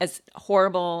 as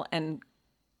horrible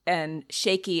and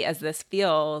shaky as this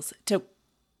feels, to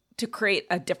create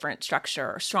a different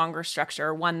structure, or stronger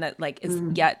structure, one that like is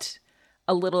yet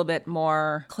a little bit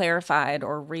more clarified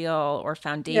or real or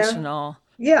foundational.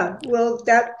 Yeah. Well,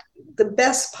 the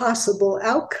best possible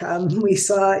outcome we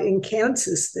saw in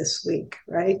Kansas this week,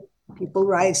 right? People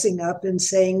rising up and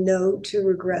saying no to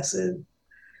regressive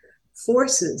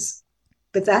forces.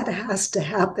 But that has to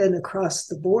happen across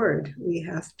the board. We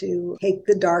have to take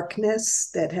the darkness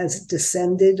that has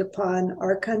descended upon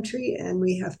our country, and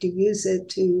we have to use it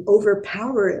to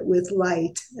overpower it with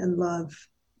light and love.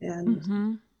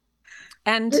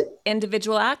 And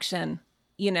individual action.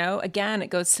 Again, it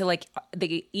goes to like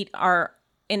our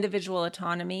individual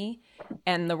autonomy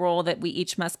and the role that we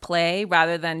each must play,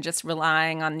 rather than just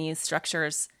relying on these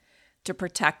structures to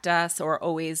protect us or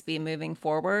always be moving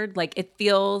forward. Like it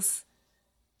feels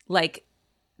like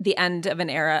the end of an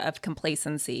era of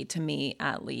complacency to me,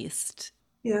 at least.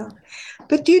 Yeah.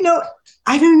 But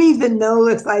I don't even know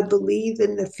if I believe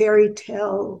in the fairy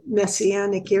tale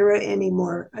messianic era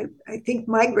anymore. I think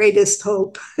my greatest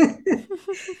hope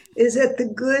is that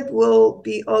the good will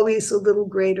be always a little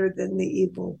greater than the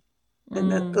evil,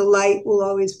 and that the light will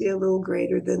always be a little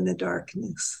greater than the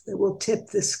darkness, that will tip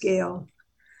the scale.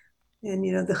 And,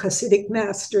 the Hasidic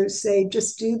masters say,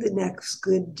 just do the next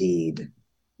good deed.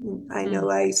 I know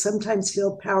I sometimes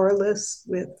feel powerless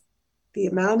with the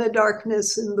amount of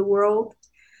darkness in the world,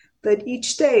 but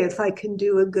each day, if I can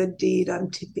do a good deed, I'm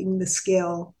tipping the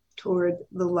scale toward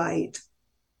the light.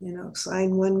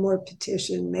 Sign one more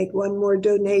petition, make one more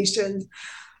donation.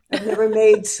 I've never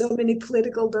made so many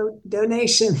political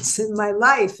donations in my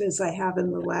life as I have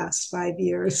in the last 5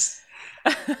 years,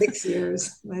 6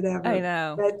 years, whatever. I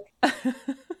know. But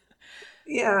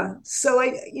yeah, so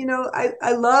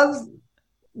I love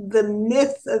the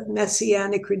myth of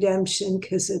messianic redemption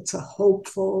because it's a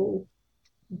hopeful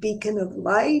beacon of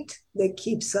light that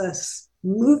keeps us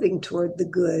moving toward the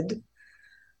good.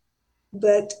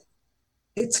 But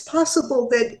it's possible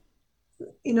that,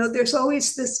 there's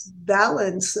always this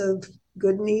balance of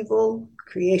good and evil,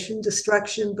 creation,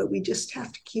 destruction, but we just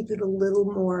have to keep it a little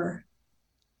more.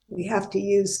 We have to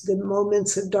use the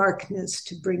moments of darkness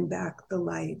to bring back the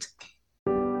light.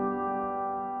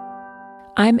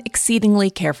 I'm exceedingly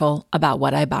careful about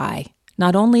what I buy,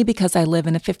 not only because I live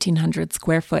in a 1,500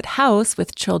 square foot house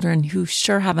with children who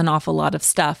sure have an awful lot of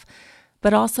stuff,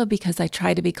 but also because I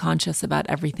try to be conscious about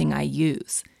everything I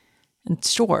use. And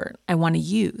sure, I want to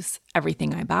use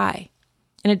everything I buy.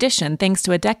 In addition, thanks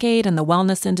to a decade in the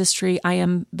wellness industry, I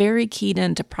am very keyed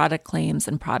into product claims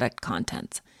and product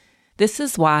content. This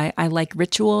is why I like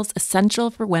Ritual's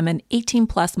Essential for Women 18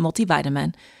 Plus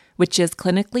multivitamin, which is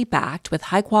clinically backed with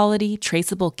high-quality,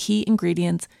 traceable key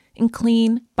ingredients in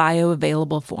clean,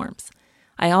 bioavailable forms.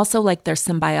 I also like their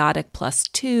Symbiotic Plus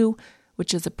 2,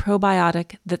 which is a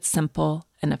probiotic that's simple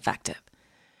and effective.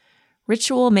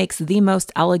 Ritual makes the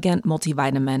most elegant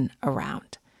multivitamin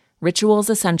around. Ritual's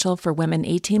Essential for Women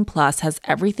 18 Plus has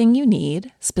everything you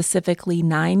need, specifically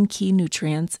 9 key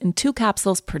nutrients in 2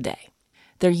 capsules per day.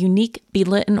 Their unique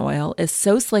beadlet oil is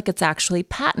so slick it's actually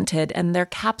patented, and their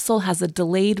capsule has a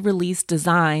delayed release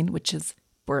design, which is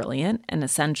brilliant and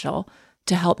essential,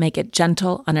 to help make it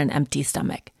gentle on an empty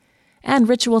stomach. And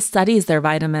Ritual studies their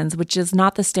vitamins, which is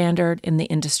not the standard in the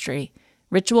industry.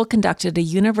 Ritual conducted a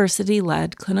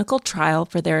university-led clinical trial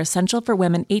for their Essential for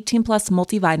Women 18 Plus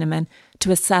multivitamin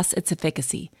to assess its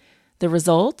efficacy. The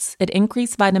results? It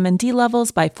increased vitamin D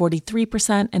levels by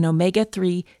 43% and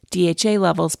omega-3 DHA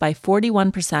levels by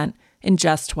 41% in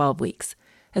just 12 weeks.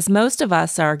 As most of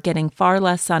us are getting far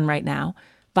less sun right now,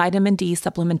 vitamin D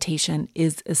supplementation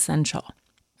is essential.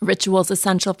 Ritual's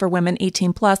Essential for Women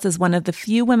 18 Plus is one of the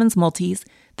few women's multis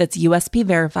that's USP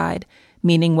verified,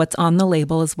 meaning what's on the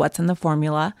label is what's in the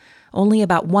formula. Only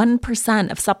about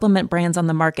 1% of supplement brands on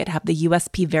the market have the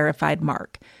USP verified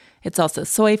mark. It's also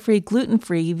soy-free,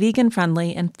 gluten-free,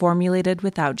 vegan-friendly, and formulated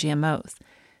without GMOs.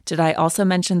 Did I also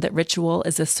mention that Ritual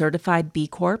is a certified B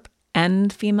Corp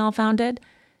and female-founded?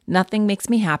 Nothing makes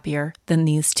me happier than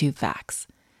these 2 facts.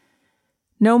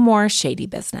 No more shady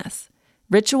business.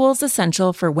 Ritual's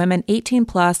Essential for Women 18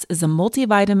 Plus is a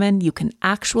multivitamin you can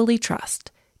actually trust.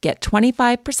 Get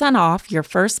 25% off your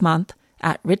first month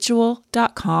at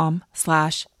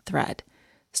ritual.com/thread.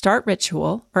 Start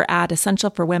Ritual or add Essential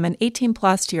for Women 18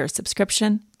 Plus to your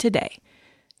subscription today.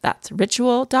 That's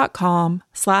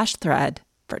ritual.com/thread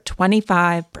for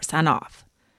 25% off.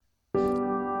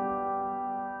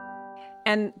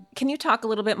 And can you talk a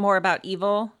little bit more about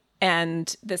evil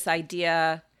and this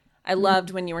idea? I loved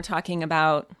when you were talking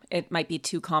about, it might be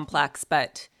too complex,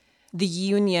 but the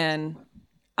union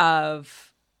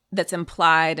that's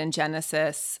implied in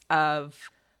Genesis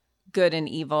of good and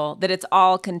evil, that it's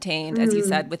all contained, as you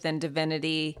said, within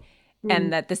divinity,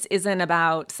 and that this isn't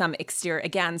about some exterior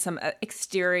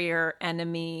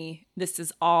enemy. This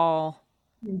is all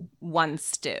one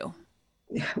stew.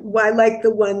 Well, I like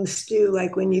the one stew.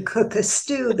 Like when you cook a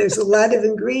stew, there's a lot of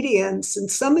ingredients, and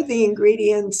some of the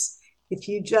ingredients, if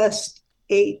you just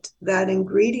ate that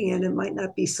ingredient, it might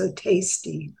not be so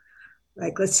tasty.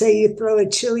 Like, let's say you throw a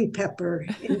chili pepper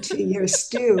into your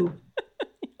stew.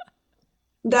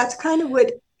 That's kind of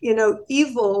what,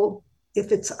 evil,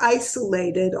 if it's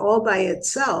isolated all by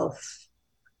itself,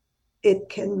 it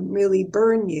can really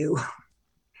burn you.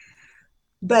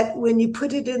 But when you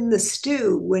put it in the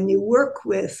stew, when you work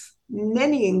with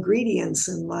many ingredients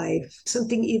in life,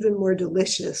 something even more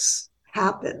delicious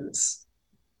happens.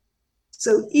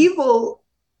 So evil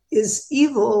is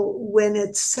evil when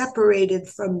it's separated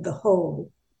from the whole.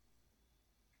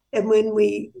 And when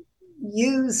we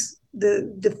use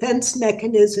the defense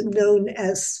mechanism known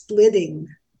as splitting,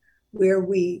 where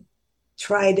we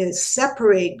try to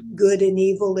separate good and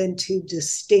evil into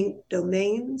distinct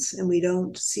domains, and we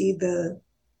don't see the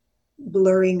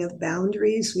blurring of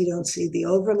boundaries, we don't see the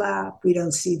overlap, we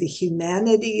don't see the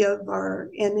humanity of our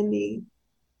enemy.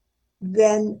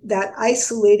 then that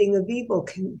isolating of evil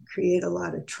can create a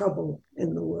lot of trouble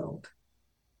in the world.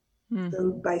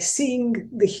 So by seeing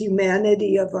the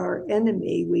humanity of our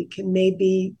enemy, we can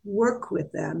maybe work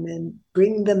with them and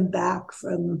bring them back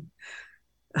from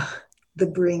the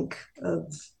brink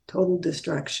of total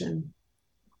destruction.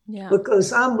 Yeah. What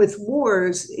goes on with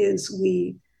wars is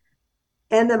we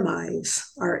enemize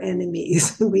our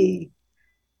enemies. We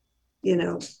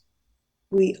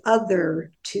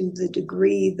other to the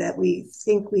degree that we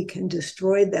think we can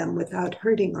destroy them without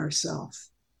hurting ourselves.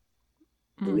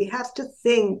 We have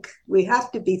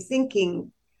to be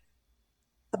thinking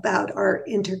about our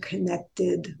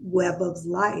interconnected web of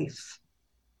life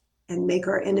and make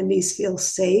our enemies feel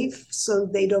safe so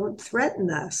they don't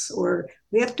threaten us, or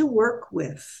we have to work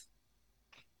with.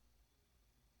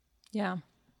 Yeah.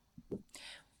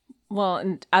 Well,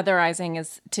 and otherizing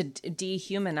is to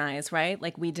dehumanize, right?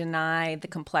 Like we deny the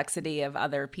complexity of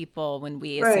other people when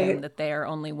we assume that they are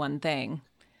only one thing.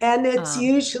 And it's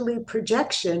usually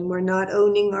projection. We're not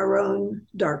owning our own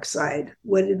dark side.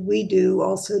 What did we do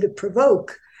also to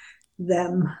provoke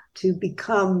them to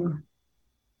become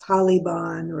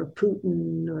Taliban or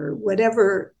Putin or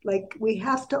whatever? Like, we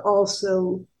have to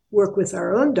also work with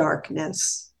our own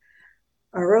darkness,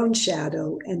 our own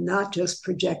shadow, and not just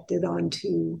project it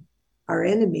onto our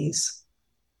enemies.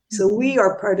 So we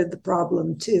are part of the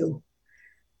problem too.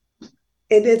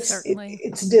 And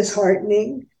it's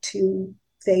disheartening to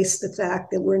face the fact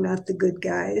that we're not the good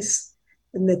guys,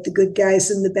 and that the good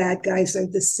guys and the bad guys are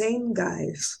the same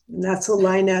guys. And that's a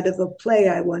line out of a play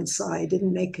I once saw. I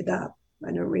didn't make it up.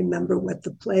 I don't remember what the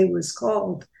play was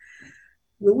called.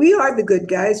 Well, we are the good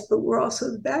guys, but we're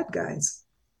also the bad guys.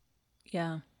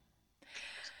 Yeah.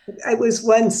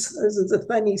 This is a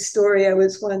funny story. I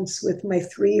was once with my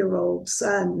 3-year-old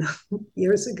son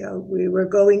years ago. We were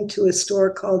going to a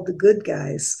store called The Good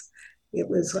Guys. It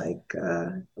was like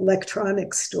an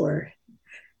electronics store.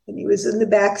 And he was in the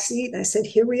back seat. And I said,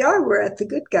 here we are. We're at The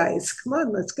Good Guys. Come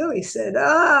on, let's go. He said,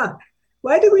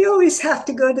 why do we always have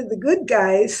to go to the good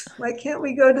guys? Why can't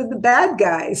we go to the bad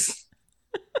guys?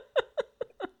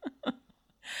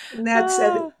 And that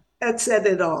said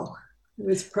it all. It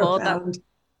was profound. Well,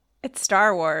 it's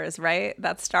Star Wars, right?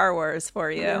 That's Star Wars for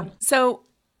you. Yeah. So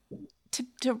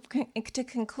to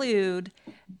conclude,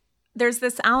 there's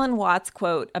this Alan Watts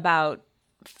quote about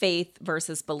faith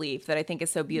versus belief that I think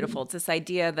is so beautiful. It's this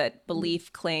idea that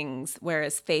belief clings,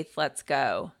 whereas faith lets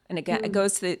go. And again, it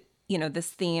goes to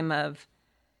this theme of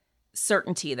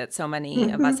certainty that so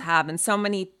many of us have. And so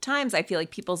many times I feel like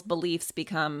people's beliefs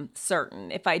become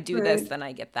certain. If I do this, then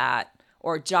I get that.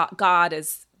 Or God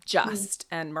is just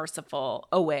and merciful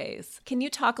always. Can you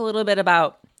talk a little bit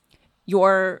about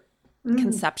your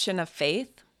conception of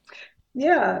faith?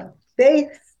 Yeah.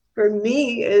 Faith for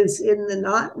me is in the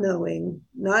not knowing,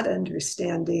 not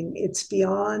understanding. It's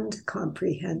beyond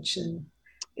comprehension.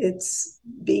 It's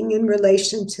being in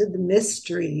relation to the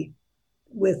mystery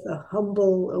with a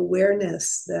humble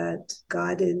awareness that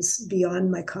God is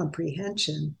beyond my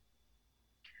comprehension.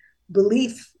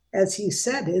 Belief, as you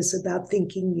said, is about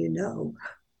thinking you know.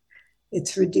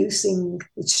 It's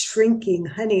shrinking.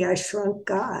 Honey, I shrunk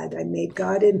God. I made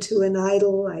God into an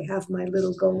idol. I have my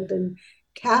little golden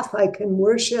calf I can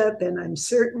worship, and I'm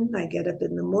certain. I get up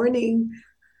in the morning.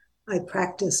 I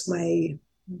practice my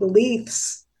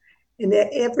beliefs. And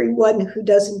everyone who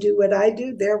doesn't do what I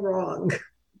do, they're wrong.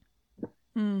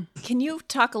 Can you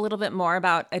talk a little bit more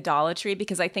about idolatry?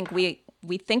 Because I think we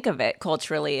think of it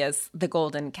culturally as the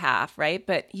golden calf, right?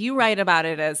 But you write about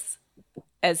it as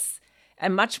a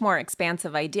much more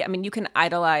expansive idea. I mean, you can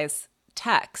idolize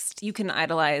text. You can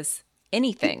idolize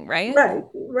anything, right?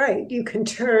 Right. You can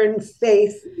turn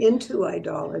faith into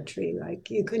idolatry.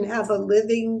 Like, you can have a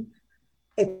living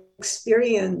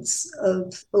experience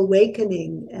of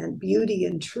awakening and beauty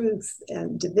and truth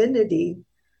and divinity,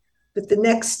 but the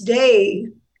next day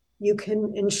you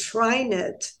can enshrine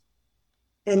it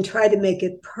and try to make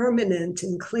it permanent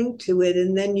and cling to it,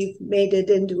 and then you've made it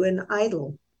into an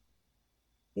idol.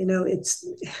 It's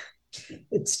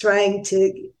trying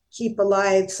to keep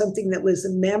alive something that was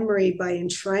a memory by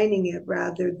enshrining it,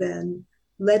 rather than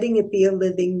letting it be a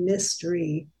living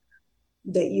mystery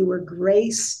that you were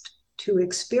graced to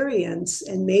experience.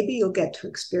 And maybe you'll get to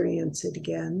experience it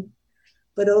again,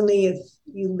 but only if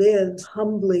you live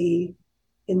humbly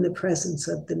in the presence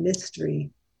of the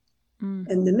mystery.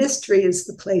 And the mystery is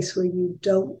the place where you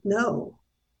don't know.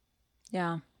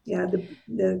 Yeah.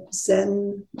 The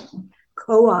Zen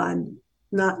koan,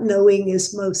 not knowing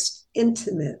is most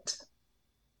intimate.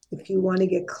 If you want to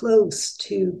get close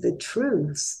to the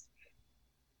truth,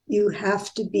 you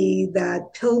have to be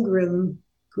that pilgrim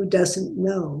who doesn't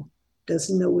know.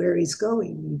 doesn't know where he's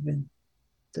going even,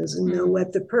 doesn't know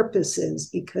what the purpose is,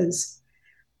 because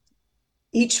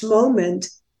each moment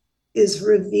is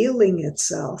revealing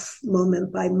itself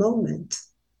moment by moment.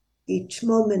 Each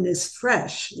moment is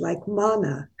fresh, like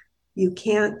manna. You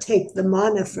can't take the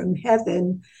manna from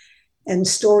heaven and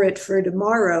store it for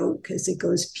tomorrow because it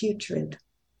goes putrid.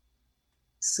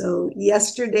 So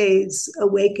yesterday's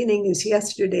awakening is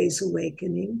yesterday's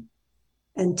awakening.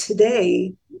 And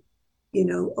today,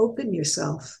 open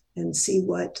yourself and see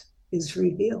what is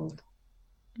revealed.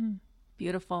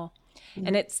 Beautiful.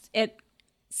 And it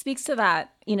speaks to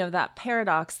that, that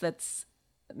paradox that's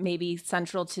maybe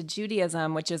central to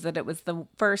Judaism, which is that it was the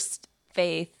first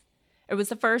faith. It was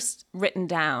the first written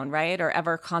down, right? Or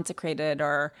ever consecrated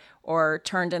or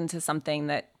turned into something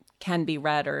that can be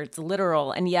read, or it's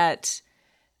literal. And yet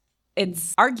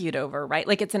it's argued over, right?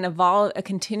 Like it's a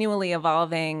continually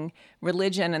evolving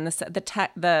religion, and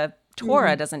the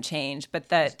Torah doesn't change, but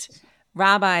that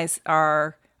rabbis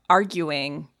are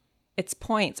arguing its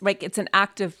points. Like it's an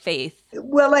act of faith.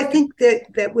 Well, I think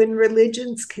that when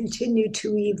religions continue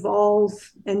to evolve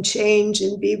and change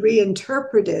and be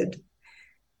reinterpreted,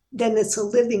 then it's a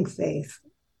living faith.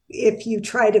 If you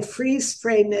try to freeze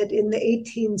frame it in the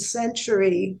 18th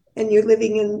century and you're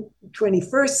living in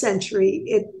 21st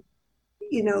century,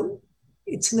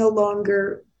 it's no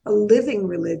longer a living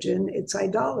religion, it's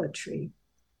idolatry.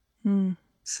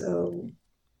 So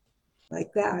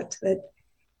like that. But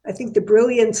I think the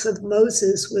brilliance of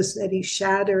Moses was that he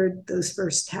shattered those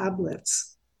first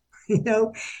tablets.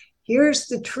 Here's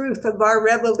the truth of our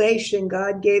revelation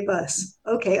God gave us.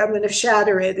 Okay, I'm going to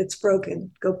shatter it. It's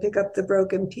broken. Go pick up the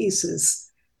broken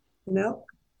pieces.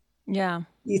 Yeah.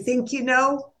 You think you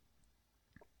know?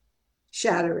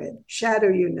 Shatter it.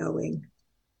 Shatter your knowing.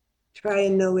 Try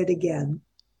and know it again.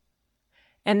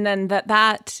 And then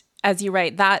that, as you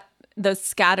write, that those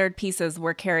scattered pieces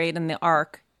were carried in the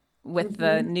ark with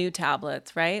the new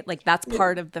tablets, right? Like that's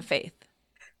part of the faith.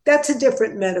 That's a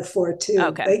different metaphor too.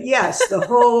 Okay. But yes, the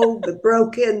whole, the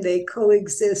broken, they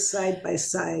coexist side by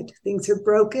side. Things are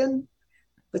broken,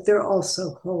 but they're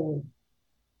also whole.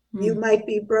 You might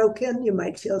be broken, you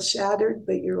might feel shattered,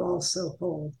 but you're also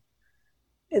whole.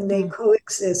 And they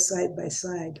coexist side by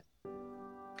side.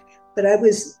 But I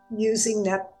was using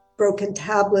that broken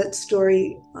tablet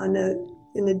story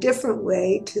in a different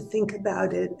way to think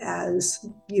about it as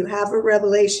you have a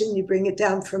revelation, you bring it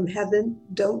down from heaven,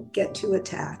 don't get too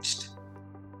attached.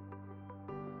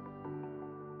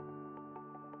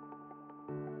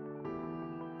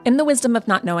 In The Wisdom of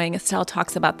Not Knowing, Estelle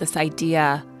talks about this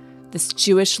idea, this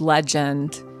Jewish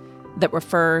legend that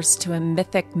refers to a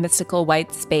mystical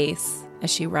white space,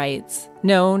 as she writes,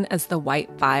 known as the white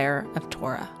fire of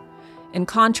Torah. In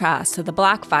contrast to the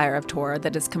black fire of Torah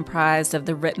that is comprised of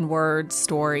the written words,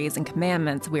 stories, and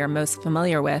commandments we are most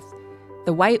familiar with,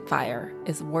 the white fire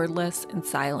is wordless and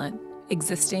silent,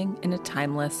 existing in a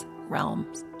timeless realm.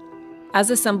 As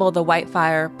a symbol, the white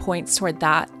fire points toward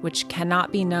that which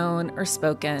cannot be known or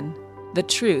spoken, the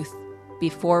truth,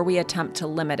 before we attempt to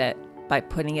limit it by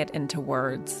putting it into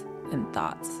words and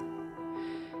thoughts.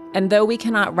 And though we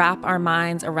cannot wrap our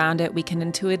minds around it, we can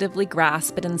intuitively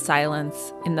grasp it in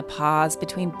silence, in the pause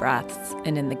between breaths,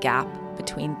 and in the gap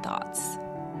between thoughts.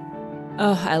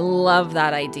 Oh, I love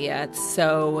that idea. It's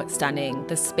so stunning.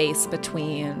 The space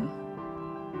between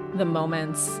the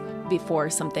moments before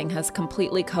something has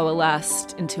completely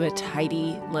coalesced into a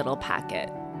tidy little packet.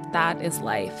 That is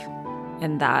life,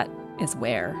 and that is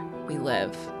where we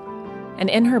live. And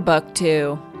in her book,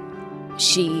 too,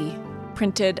 she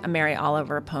printed a Mary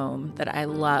Oliver poem that I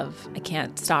love. I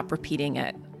can't stop repeating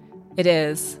it. It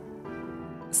is,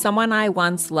 "Someone I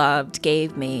once loved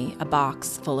gave me a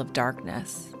box full of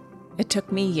darkness. It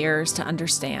took me years to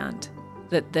understand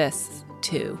that this,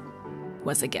 too,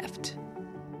 was a gift."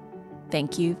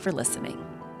 Thank you for listening.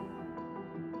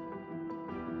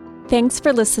 Thanks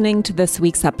for listening to this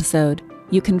week's episode.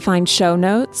 You can find show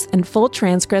notes and full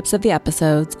transcripts of the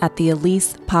episodes at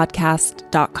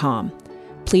theelisepodcast.com.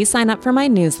 Please sign up for my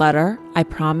newsletter. I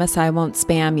promise I won't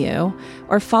spam you.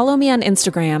 Or follow me on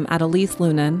Instagram at Elise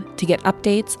Lunan to get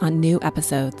updates on new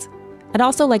episodes. I'd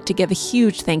also like to give a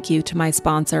huge thank you to my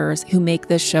sponsors who make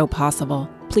this show possible.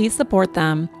 Please support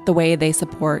them the way they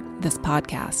support this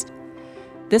podcast.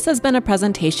 This has been a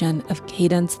presentation of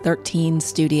Cadence 13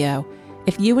 Studio.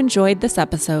 If you enjoyed this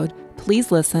episode,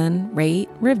 please listen, rate,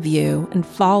 review, and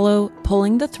follow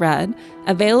Pulling the Thread,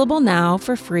 available now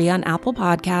for free on Apple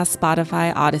Podcasts,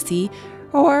 Spotify, Odyssey,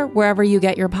 or wherever you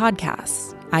get your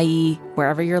podcasts, i.e.,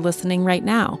 wherever you're listening right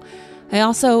now. I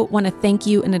also want to thank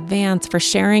you in advance for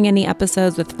sharing any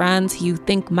episodes with friends who you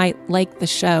think might like the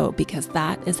show, because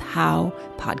that is how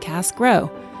podcasts grow.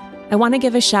 I want to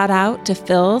give a shout out to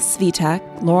Phil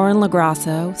Svitek, Lauren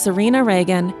LaGrasso, Serena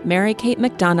Reagan, Mary Kate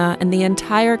McDonough, and the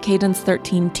entire Cadence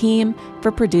 13 team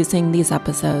for producing these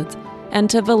episodes, and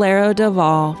to Valero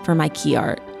Doval for my key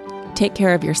art. Take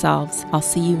care of yourselves. I'll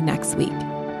see you next week.